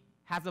 IE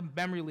has a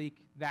memory leak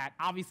that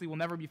obviously will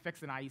never be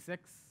fixed in IE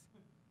 6.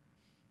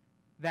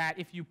 That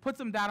if you put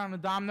some data on the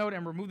DOM node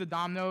and remove the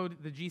DOM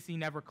node, the GC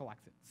never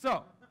collects it.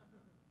 So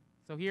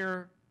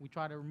here, we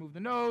try to remove the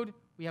node.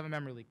 We have a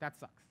memory leak. That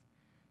sucks.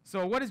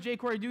 So what does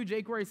jQuery do?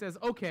 jQuery says,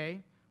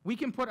 OK, we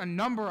can put a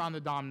number on the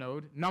DOM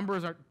node.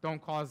 Numbers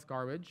don't cause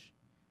garbage.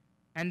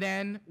 And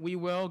then we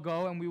will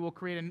go and we will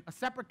create a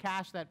separate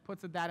cache that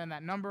puts the data in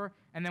that number.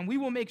 And then we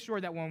will make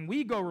sure that when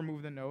we go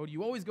remove the node,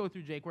 you always go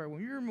through jQuery.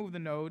 When you remove the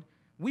node,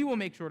 we will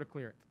make sure to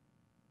clear it.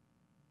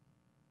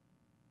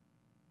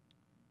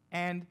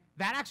 And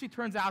that actually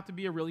turns out to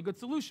be a really good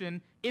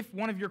solution if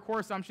one of your core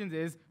assumptions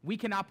is we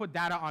cannot put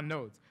data on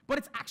nodes. But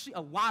it's actually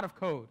a lot of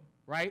code,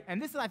 right?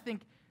 And this I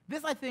think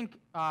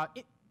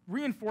it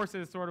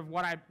reinforces sort of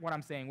what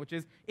I'm saying, which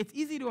is it's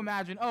easy to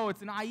imagine, oh,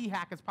 it's an IE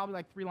hack. It's probably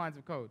like 3 lines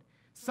of code.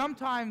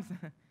 Sometimes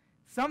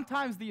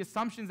the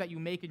assumptions that you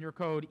make in your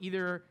code,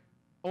 either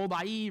old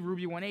IE,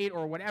 Ruby 1.8,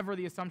 or whatever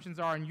the assumptions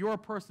are in your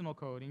personal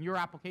code, in your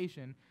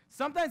application,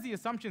 sometimes the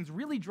assumptions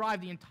really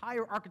drive the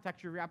entire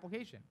architecture of your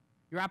application.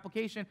 Your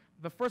application,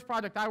 the first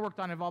project I worked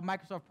on involved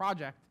Microsoft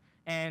Project,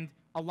 and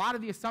a lot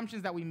of the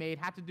assumptions that we made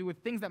had to do with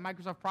things that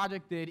Microsoft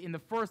Project did in the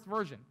first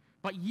version.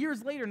 But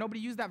years later, nobody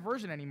used that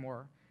version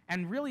anymore.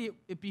 And really,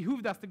 it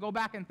behooved us to go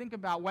back and think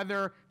about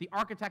whether the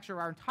architecture of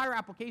our entire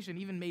application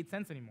even made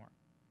sense anymore.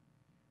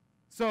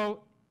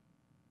 So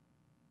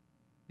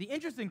the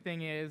interesting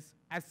thing is,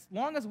 as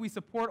long as we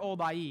support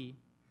old IE,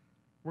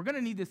 we're going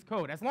to need this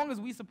code. As long as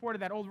we supported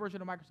that old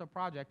version of Microsoft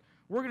Project,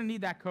 we're going to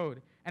need that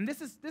code. And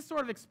this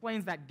sort of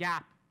explains that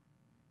gap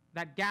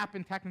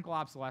in technical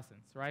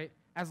obsolescence, right?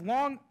 As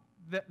long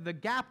the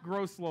gap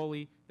grows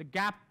slowly, the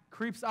gap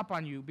creeps up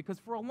on you, because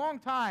for a long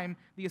time,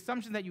 the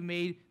assumptions that you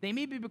made, they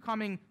may be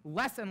becoming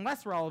less and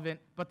less relevant,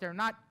 but they're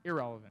not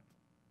irrelevant.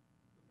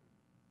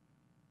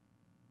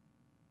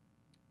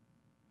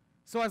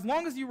 So as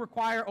long as you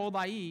require old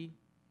IE,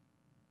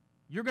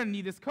 you're going to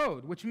need this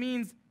code, which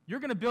means you're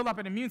going to build up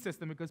an immune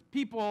system, because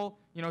people,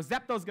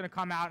 Zepto's going to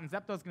come out, and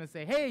Zepto's going to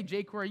say, hey,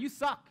 jQuery, you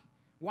suck.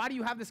 Why do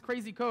you have this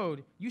crazy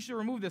code? You should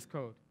remove this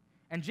code.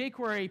 And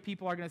jQuery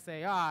people are going to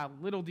say,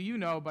 little do you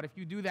know, but if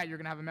you do that, you're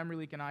going to have a memory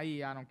leak in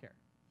IE. I don't care.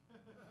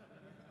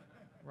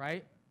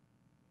 Right?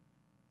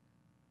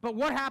 But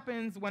what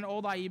happens when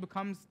old IE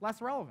becomes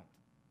less relevant?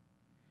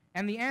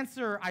 And the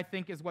answer, I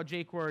think, is what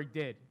jQuery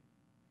did.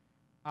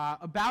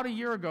 About a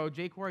year ago,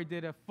 jQuery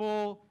did a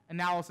full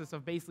analysis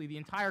of basically the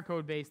entire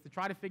code base to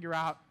try to figure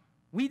out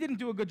we didn't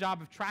do a good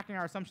job of tracking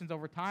our assumptions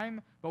over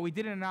time, but we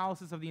did an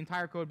analysis of the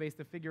entire code base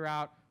to figure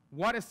out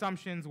what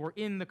assumptions were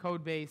in the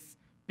code base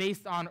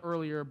based on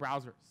earlier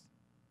browsers.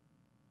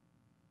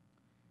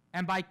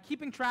 And by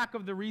keeping track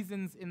of the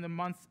reasons in the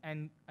months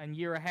and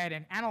year ahead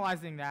and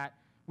analyzing that,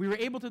 we were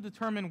able to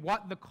determine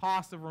what the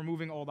cost of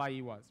removing old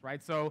IE was,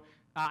 right? So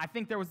I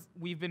think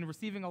we've been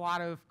receiving a lot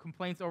of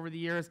complaints over the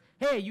years,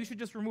 hey, you should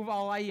just remove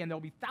all IE and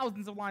there'll be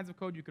thousands of lines of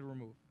code you could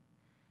remove.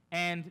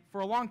 And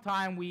for a long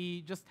time,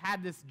 we just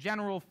had this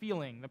general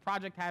feeling. The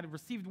project had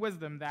received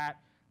wisdom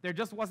that there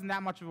just wasn't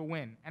that much of a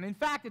win. And in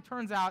fact, it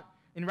turns out,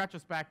 in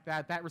retrospect,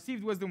 that that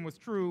received wisdom was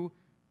true,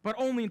 but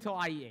only until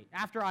IE8.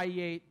 After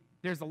IE8,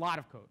 there's a lot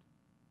of code.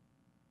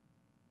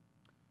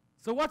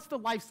 So what's the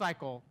life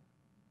cycle?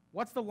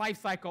 What's the life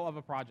cycle of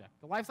a project?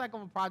 The life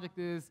cycle of a project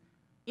is,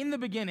 in the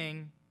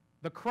beginning,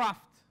 the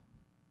Cruft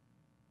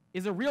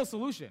is a real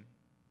solution.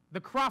 The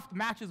Cruft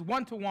matches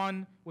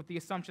one-to-one with the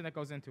assumption that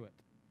goes into it.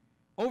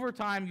 Over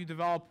time, you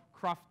develop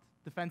Cruft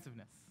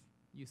defensiveness.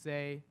 You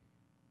say,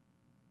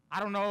 I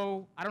don't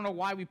know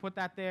why we put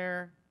that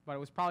there, but it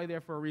was probably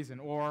there for a reason.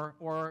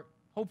 Or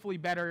hopefully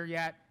better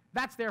yet,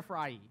 that's there for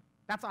IE.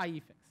 That's IE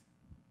fix.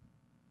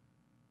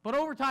 But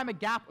over time, a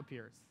gap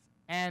appears.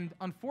 And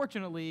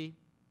unfortunately,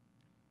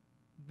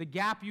 the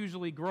gap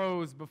usually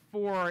grows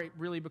before it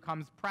really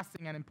becomes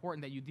pressing and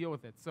important that you deal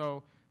with it.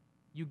 So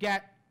you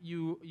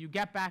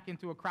get back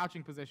into a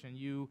crouching position.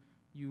 You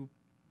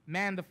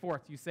man the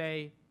fort. You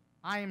say,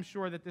 I am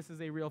sure that this is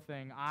a real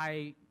thing.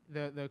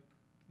 The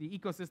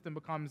ecosystem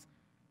becomes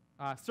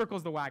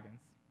circles the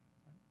wagons.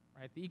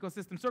 Right? The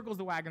ecosystem circles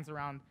the wagons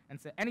around and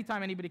say,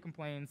 anytime anybody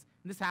complains,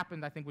 and this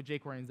happened, I think, with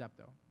jQuery and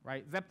Zepto.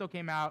 Right? Zepto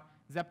came out.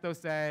 Zepto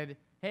said,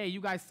 hey,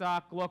 you guys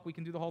suck. Look, we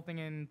can do the whole thing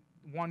in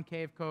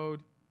 1K of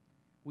code.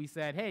 We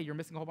said, hey, you're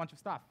missing a whole bunch of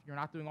stuff. You're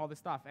not doing all this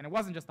stuff. And it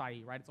wasn't just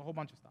IE, right? It's a whole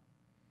bunch of stuff.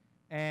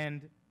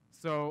 And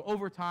so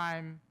over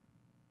time,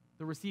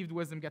 the received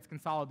wisdom gets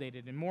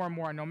consolidated. And more,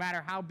 and no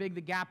matter how big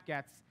the gap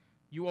gets,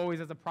 you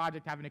always, as a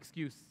project, have an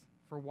excuse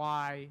for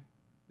why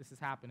this is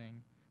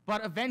happening.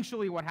 But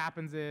eventually what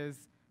happens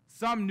is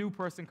some new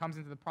person comes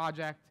into the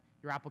project,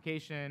 your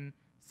application,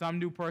 some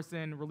new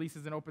person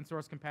releases an open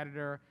source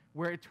competitor,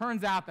 where it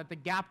turns out that the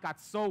gap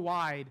got so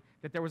wide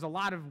that there was a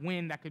lot of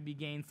win that could be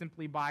gained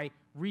simply by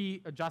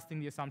readjusting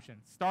the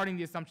assumptions, starting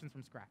the assumptions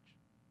from scratch.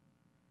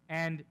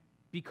 And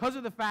because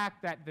of the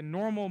fact that the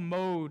normal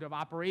mode of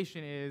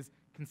operation is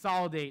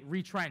consolidate,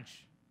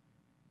 retrench,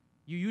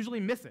 you usually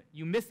miss it.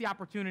 You miss the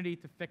opportunity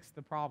to fix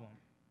the problem.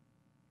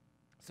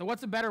 So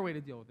what's a better way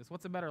to deal with this?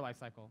 What's a better life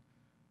cycle?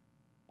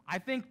 I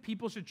think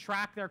people should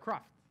track their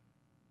Cruft,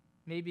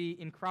 maybe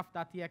in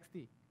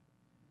cruft.txt,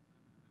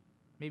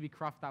 maybe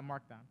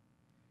cruft.markdown.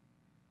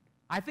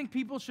 I think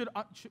people should,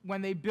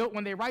 when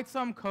they write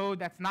some code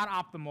that's not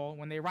optimal,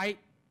 when they write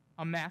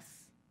a mess,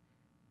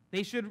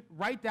 they should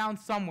write down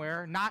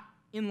somewhere, not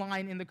in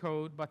line in the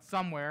code, but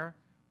somewhere,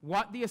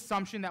 what the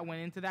assumption that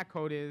went into that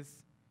code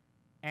is,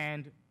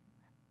 and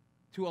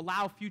to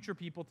allow future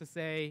people to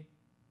say,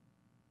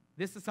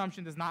 this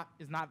assumption is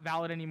not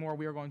valid anymore,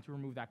 we are going to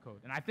remove that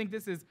code. And I think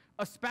this is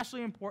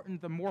especially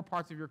important the more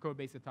parts of your code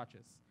base it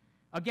touches.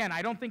 Again,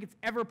 I don't think it's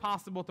ever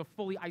possible to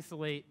fully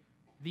isolate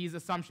these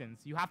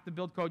assumptions. You have to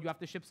build code, you have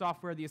to ship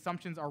software, the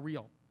assumptions are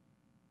real.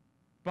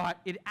 But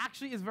it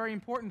actually is very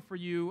important for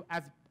you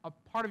as a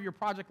part of your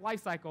project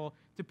lifecycle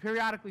to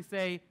periodically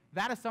say,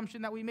 that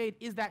assumption that we made,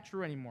 is that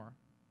true anymore?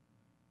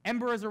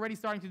 Ember is already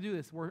starting to do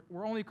this. We're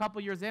only a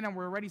couple years in and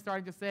we're already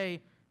starting to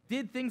say,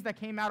 did things that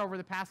came out over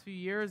the past few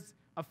years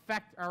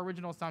affect our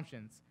original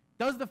assumptions?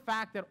 Does the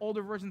fact that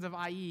older versions of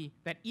IE,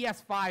 that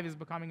ES5 is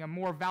becoming a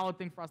more valid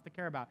thing for us to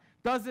care about,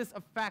 does this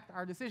affect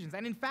our decisions?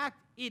 And in fact,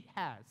 it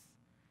has.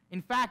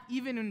 In fact,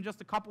 even in just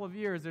a couple of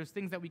years, there's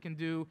things that we can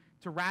do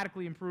to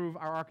radically improve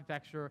our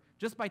architecture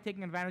just by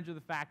taking advantage of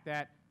the fact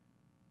that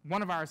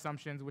one of our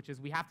assumptions, which is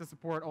we have to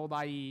support old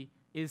IE,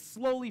 is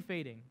slowly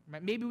fading.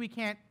 Right? Maybe we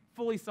can't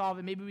fully solve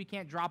it, maybe we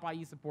can't drop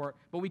IE support,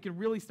 but we can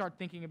really start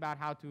thinking about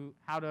how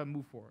to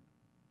move forward.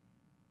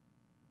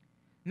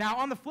 Now,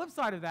 on the flip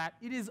side of that,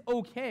 it is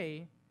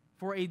okay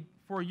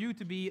for you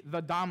to be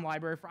the DOM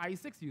library for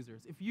IE6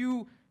 users. If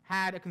you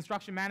had a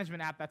construction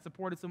management app that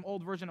supported some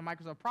old version of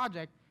Microsoft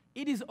Project,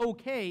 it is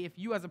okay if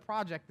you as a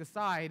project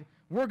decide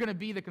we're going to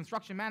be the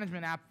construction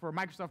management app for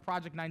Microsoft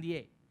Project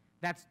 98.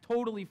 That's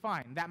totally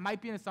fine. That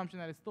might be an assumption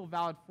that is still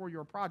valid for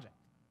your project.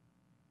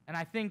 And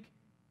I think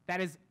that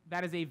is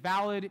a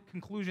valid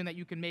conclusion that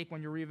you can make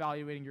when you're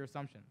reevaluating your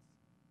assumptions.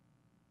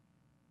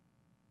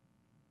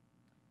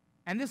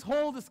 And this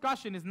whole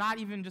discussion is not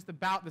even just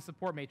about the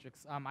support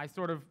matrix.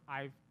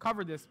 I've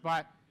covered this,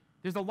 but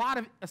there's a lot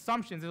of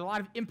assumptions, there's a lot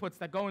of inputs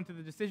that go into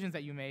the decisions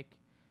that you make.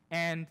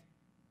 And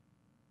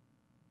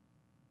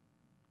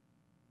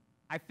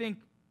I think,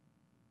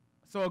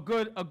 so a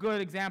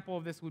good example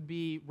of this would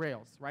be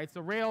Rails, right?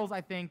 So Rails,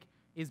 I think,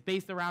 is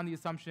based around the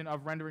assumption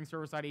of rendering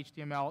server-side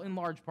HTML in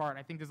large part.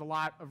 I think there's a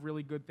lot of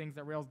really good things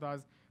that Rails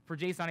does for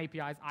JSON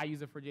APIs. I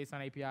use it for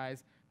JSON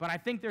APIs. But I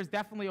think there's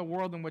definitely a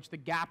world in which the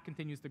gap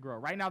continues to grow.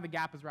 Right now, the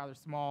gap is rather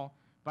small.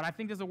 But I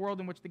think there's a world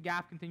in which the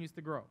gap continues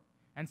to grow.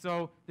 And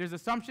so there's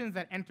assumptions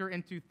that enter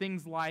into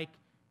things like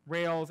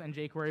Rails and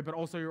jQuery, but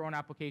also your own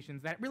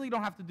applications that really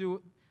don't have to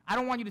do, I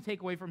don't want you to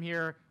take away from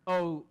here,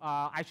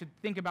 I should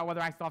think about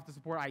whether I still have to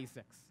support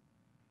IE6.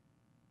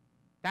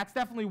 That's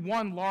definitely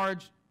one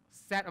large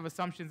set of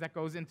assumptions that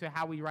goes into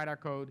how we write our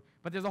code,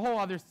 but there's a whole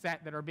other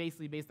set that are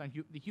basically based on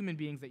the human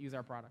beings that use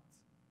our products.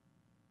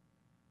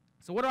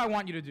 So what do I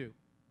want you to do?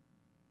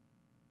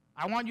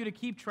 I want you to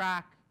keep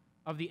track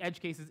of the edge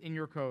cases in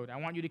your code. I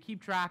want you to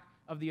keep track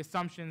of the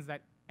assumptions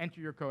that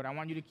enter your code. I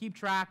want you to keep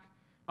track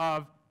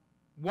of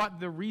what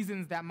the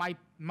reasons that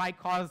might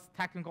cause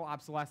technical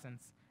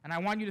obsolescence. And I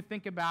want you to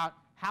think about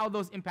how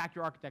those impact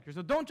your architecture.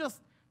 So don't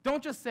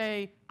just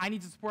say, I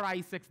need to support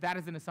IE6, that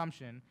is an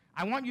assumption.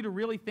 I want you to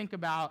really think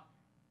about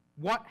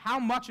how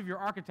much of your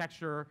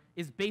architecture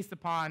is based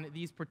upon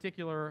these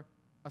particular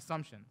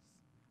assumptions.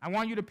 I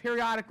want you to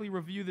periodically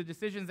review the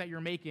decisions that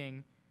you're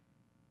making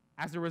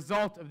as a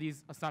result of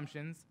these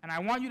assumptions, and I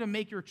want you to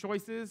make your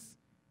choices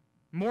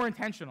more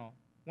intentional.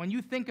 When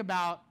you think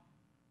about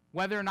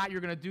whether or not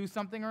you're going to do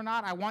something or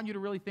not, I want you to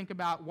really think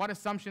about what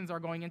assumptions are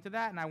going into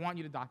that, and I want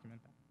you to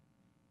document them.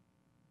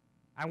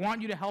 I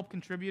want you to help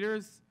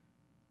contributors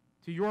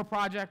to your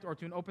project or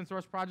to an open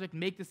source project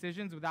make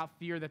decisions without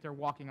fear that they're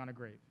walking on a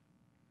grave.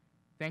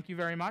 Thank you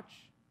very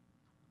much.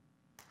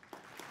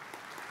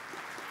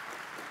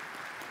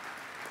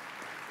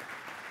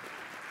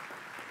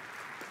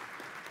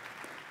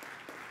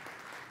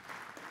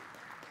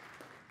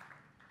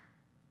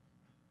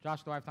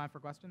 Josh, do I have time for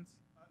questions?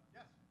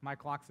 Yes. My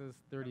clock says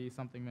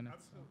 30-something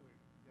minutes. Absolutely.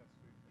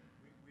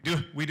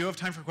 Yes, we do have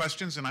time for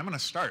questions, and I'm going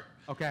to start.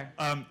 Okay.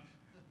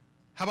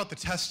 How about the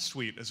test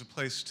suite as a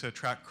place to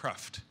track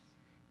Cruft?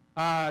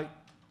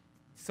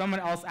 Someone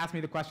else asked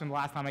me the question the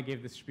last time I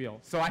gave this spiel.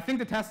 So I think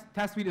the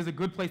test suite is a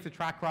good place to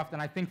track Cruft,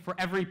 and I think for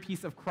every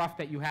piece of Cruft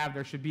that you have,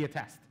 there should be a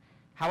test.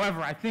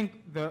 However, I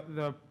think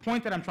the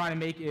point that I'm trying to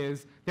make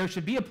is there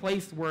should be a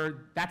place where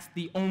that's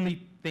the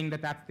only thing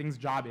that thing's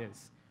job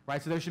is.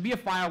 Right? So there should be a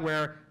file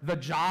where the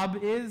job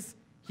is,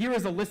 here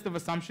is a list of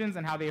assumptions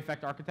and how they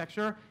affect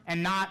architecture,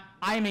 and not,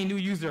 I am a new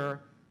user,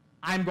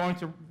 I'm going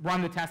to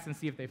run the test and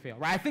see if they fail.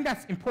 Right? I think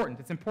that's important.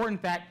 It's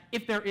important that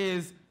if there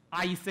is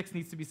IE6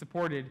 needs to be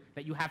supported,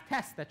 that you have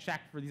tests that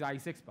check for these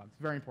IE6 bugs.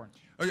 Very important.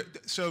 Okay,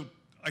 so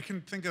I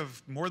can think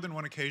of more than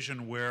one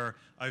occasion where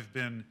I've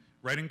been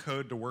writing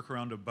code to work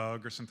around a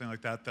bug or something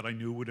like that that I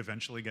knew would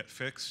eventually get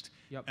fixed,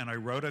 Yep. and I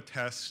wrote a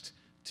test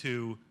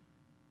to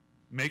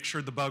make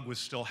sure the bug was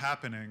still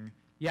happening.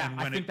 Yeah, and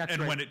I think that's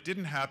great. when it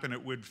didn't happen,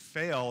 it would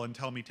fail and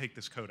tell me take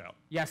this code out.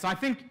 Yeah, so I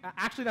think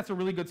actually that's a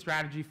really good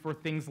strategy for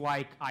things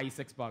like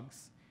IE6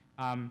 bugs.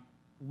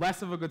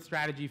 Less of a good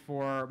strategy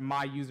for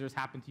my users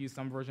happen to use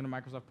some version of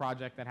Microsoft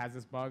Project that has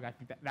this bug. I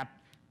think that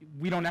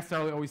we don't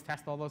necessarily always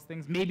test all those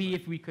things. Maybe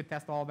if we could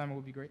test all of them, it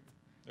would be great.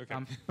 Okay.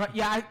 But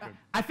yeah,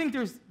 I think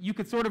you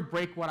could sort of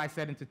break what I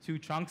said into two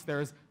chunks.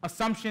 There's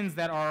assumptions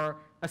that are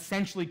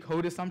essentially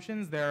code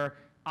assumptions. They're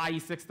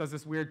IE6 does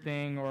this weird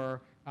thing, or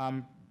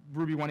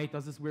Ruby 1.8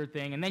 does this weird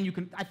thing, and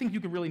then I think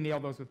you can really nail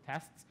those with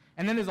tests.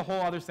 And then there's a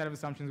whole other set of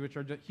assumptions which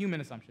are just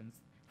human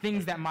assumptions,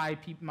 things that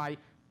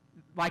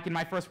like in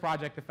my first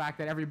project, the fact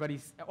that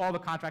all the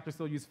contractors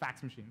still use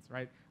fax machines,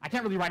 right? I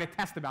can't really write a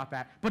test about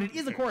that, but it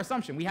is a core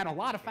assumption. We had a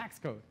lot of fax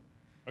code.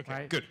 Okay,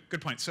 right?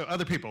 good point. So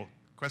other people,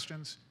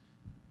 questions?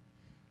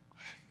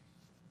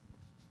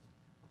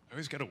 I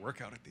always got to work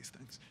out at these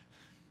things.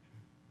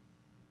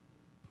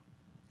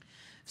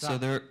 So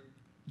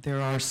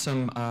there are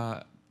some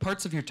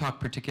parts of your talk,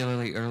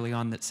 particularly early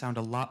on, that sound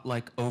a lot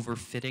like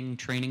overfitting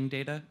training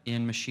data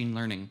in machine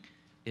learning.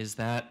 Is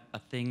that a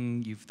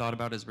thing you've thought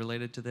about as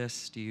related to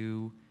this? Do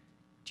you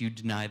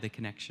deny the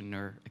connection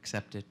or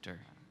accept it? Or?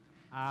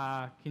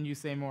 Can you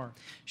say more?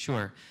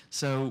 Sure.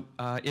 So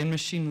in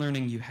machine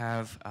learning, you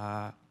have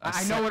I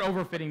know what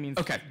overfitting means.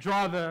 Okay.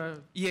 Draw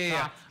the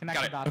dots, connect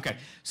Got the it. dots. Okay.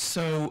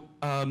 So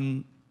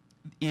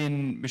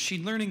in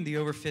machine learning, the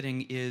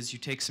overfitting is you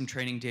take some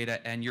training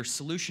data and your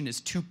solution is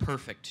too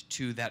perfect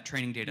to that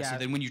training data. Yeah. So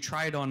then when you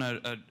try it on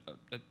an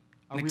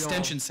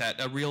extension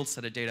set, a real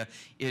set of data,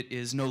 it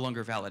is no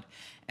longer valid.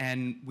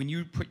 And when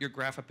you put your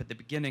graph up at the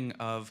beginning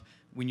of,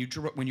 when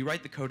you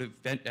write the code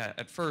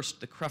at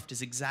first, the Cruft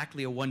is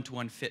exactly a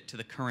one-to-one fit to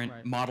the current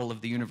Right. model of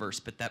the universe,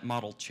 but that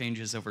model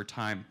changes over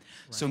time.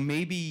 Right. So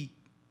maybe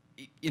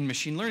in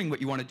machine learning,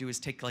 what you want to do is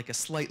take like a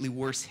slightly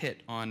worse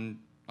hit on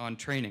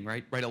training,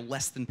 right? Write a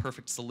less than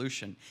perfect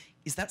solution.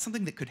 Is that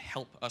something that could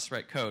help us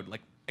write code?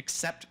 Like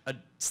accept a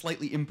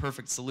slightly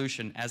imperfect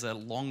solution as a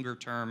longer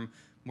term,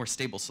 more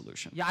stable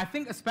solution? Yeah, I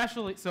think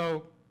especially,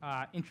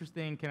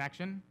 interesting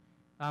connection.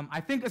 I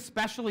think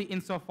especially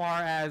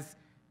insofar as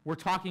we're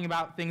talking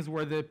about things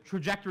where the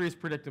trajectory is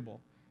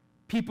predictable.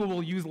 People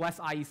will use less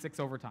IE6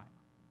 over time,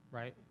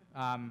 right?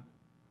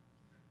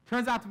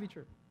 Turns out to be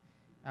true.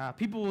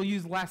 People will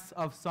use less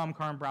of some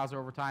current browser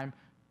over time.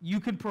 You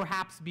could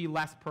perhaps be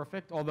less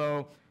perfect,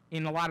 although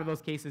in a lot of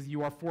those cases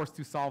you are forced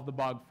to solve the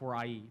bug for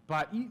IE.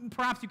 But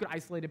perhaps you could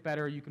isolate it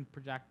better, you can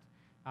project.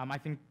 I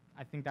think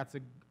I think that's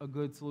a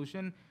good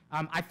solution.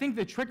 I think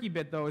the tricky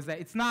bit, though, is that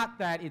it's not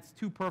that it's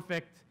too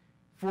perfect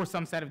for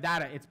some set of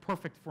data. It's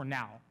perfect for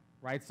now,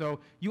 right? So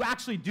you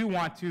actually do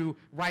want to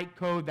write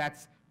code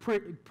that's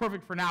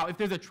perfect for now. If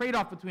there's a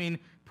trade-off between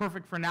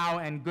perfect for now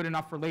and good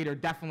enough for later,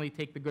 definitely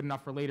take the good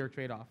enough for later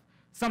trade-off.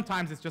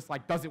 Sometimes it's just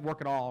like, does it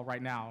work at all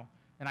right now?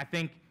 And I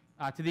think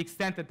to the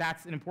extent that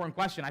that's an important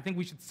question, I think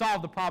we should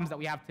solve the problems that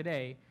we have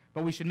today,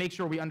 but we should make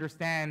sure we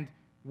understand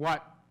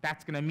what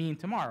that's going to mean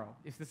tomorrow.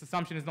 If this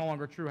assumption is no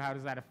longer true, how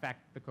does that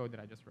affect the code that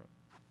I just wrote?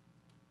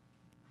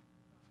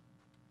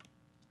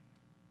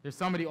 There's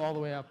somebody all the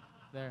way up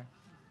there.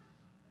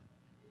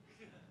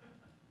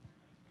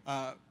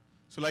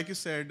 So like you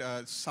said,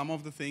 some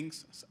of the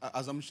things,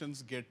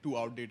 assumptions get too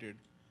outdated.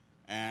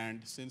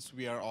 And since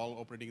we are all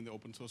operating in the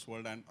open source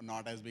world and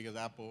not as big as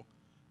Apple,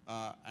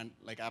 and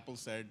like Apple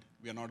said,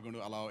 we are not going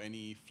to allow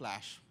any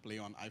Flash play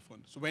on iPhone.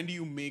 So when do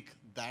you make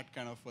that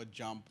kind of a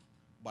jump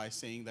by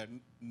saying that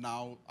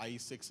now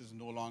IE6 is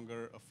no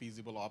longer a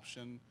feasible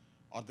option,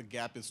 or the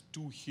gap is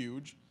too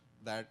huge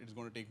that it's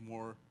going to take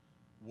more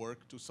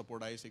work to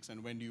support IE6,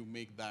 and when do you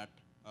make that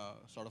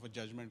sort of a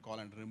judgment call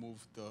and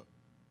remove the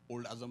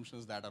old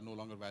assumptions that are no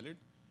longer valid?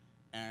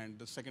 And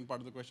the second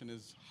part of the question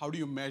is, how do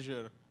you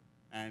measure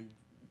and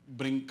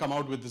come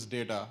out with this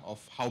data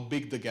of how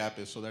big the gap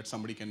is so that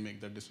somebody can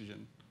make that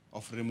decision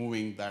of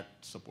removing that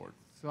support?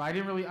 So I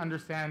didn't really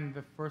understand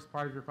the first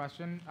part of your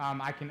question.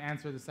 I can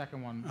answer the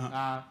second one.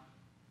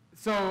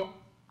 So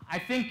I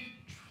think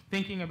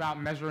thinking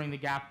about measuring the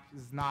gap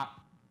is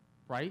not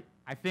right.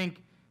 I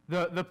think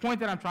the point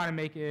that I'm trying to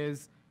make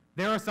is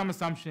there are some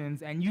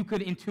assumptions, and you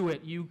could intuit,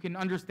 you can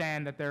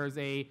understand that there's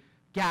a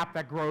gap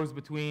that grows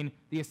between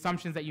the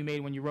assumptions that you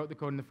made when you wrote the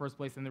code in the first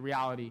place and the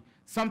reality.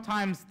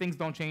 Sometimes things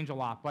don't change a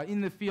lot, but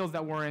in the fields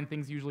that we're in,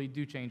 things usually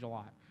do change a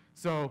lot.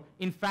 So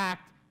in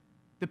fact,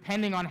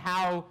 depending on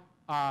how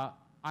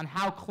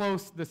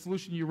close the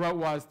solution you wrote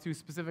was to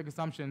specific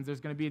assumptions,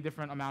 there's going to be a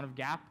different amount of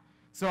gap.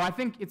 So I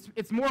think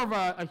it's more of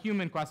a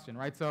human question,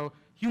 right? So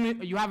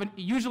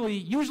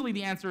usually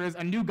the answer is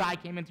a new guy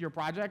came into your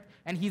project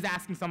and he's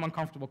asking some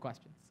uncomfortable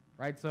questions,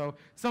 right? So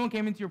someone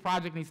came into your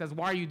project and he says,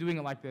 why are you doing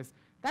it like this?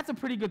 That's a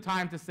pretty good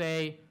time to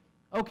say,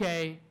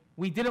 okay,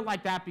 we did it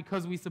like that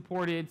because we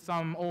supported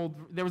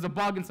there was a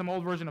bug in some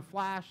old version of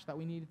Flash that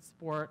we needed to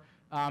support.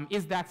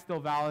 Is that still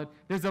valid?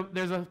 There's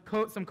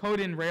some code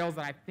in Rails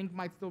that I think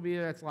might still be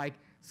there that's like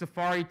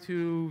Safari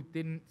 2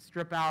 didn't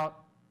strip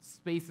out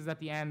spaces at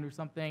the end or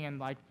something and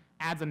like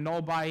adds a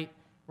null byte,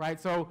 right?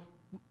 So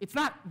it's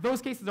not,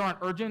 those cases aren't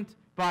urgent,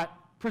 but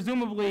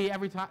presumably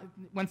every time,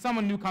 when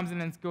someone new comes in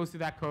and goes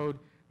through that code,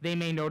 they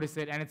may notice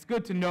it, and it's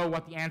good to know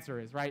what the answer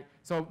is, right?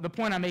 So the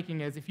point I'm making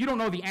is if you don't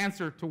know the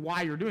answer to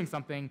why you're doing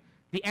something,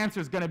 the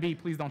answer is going to be,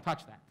 please don't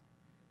touch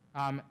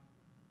that.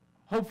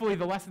 Hopefully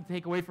the lesson to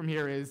take away from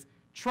here is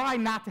try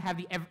not to have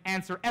the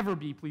answer ever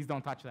be, please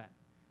don't touch that.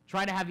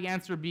 Try to have the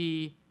answer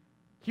be,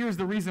 here's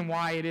the reason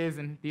why it is,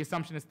 and the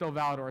assumption is still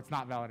valid or it's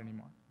not valid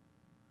anymore.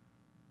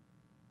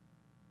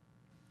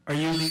 Are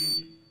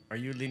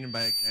you leading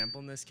by example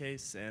in this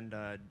case and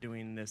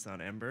doing this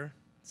on Ember?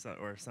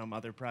 Or some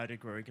other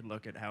project where we could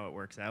look at how it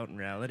works out in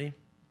reality?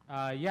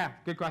 Yeah,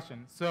 good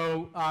question.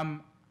 So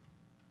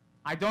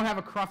I don't have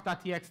a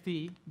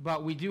Cruft.txt,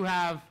 but we do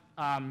have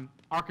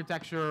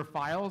architecture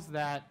files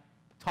that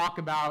talk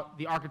about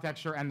the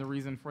architecture and the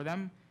reason for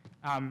them.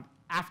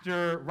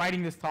 After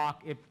writing this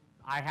talk,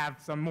 I have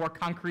some more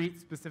concrete,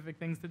 specific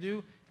things to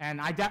do,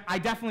 and I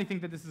definitely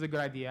think that this is a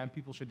good idea and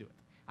people should do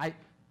it.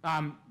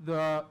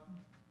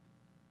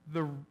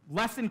 The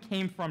lesson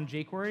came from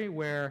jQuery,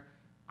 where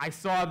I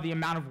saw the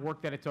amount of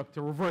work that it took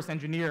to reverse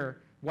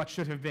engineer what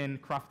should have been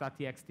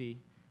Cruft.txt.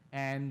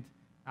 And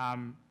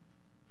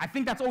I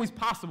think that's always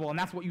possible, and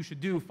that's what you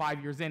should do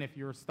 5 years in if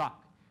you're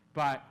stuck.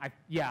 But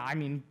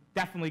I'm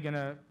definitely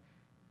gonna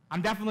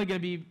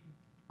be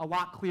a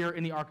lot clearer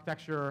in the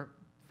architecture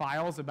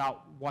files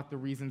about what the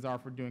reasons are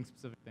for doing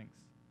specific things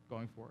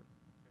going forward.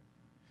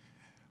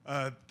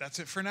 That's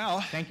it for now.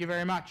 Thank you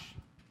very much.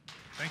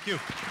 Thank you.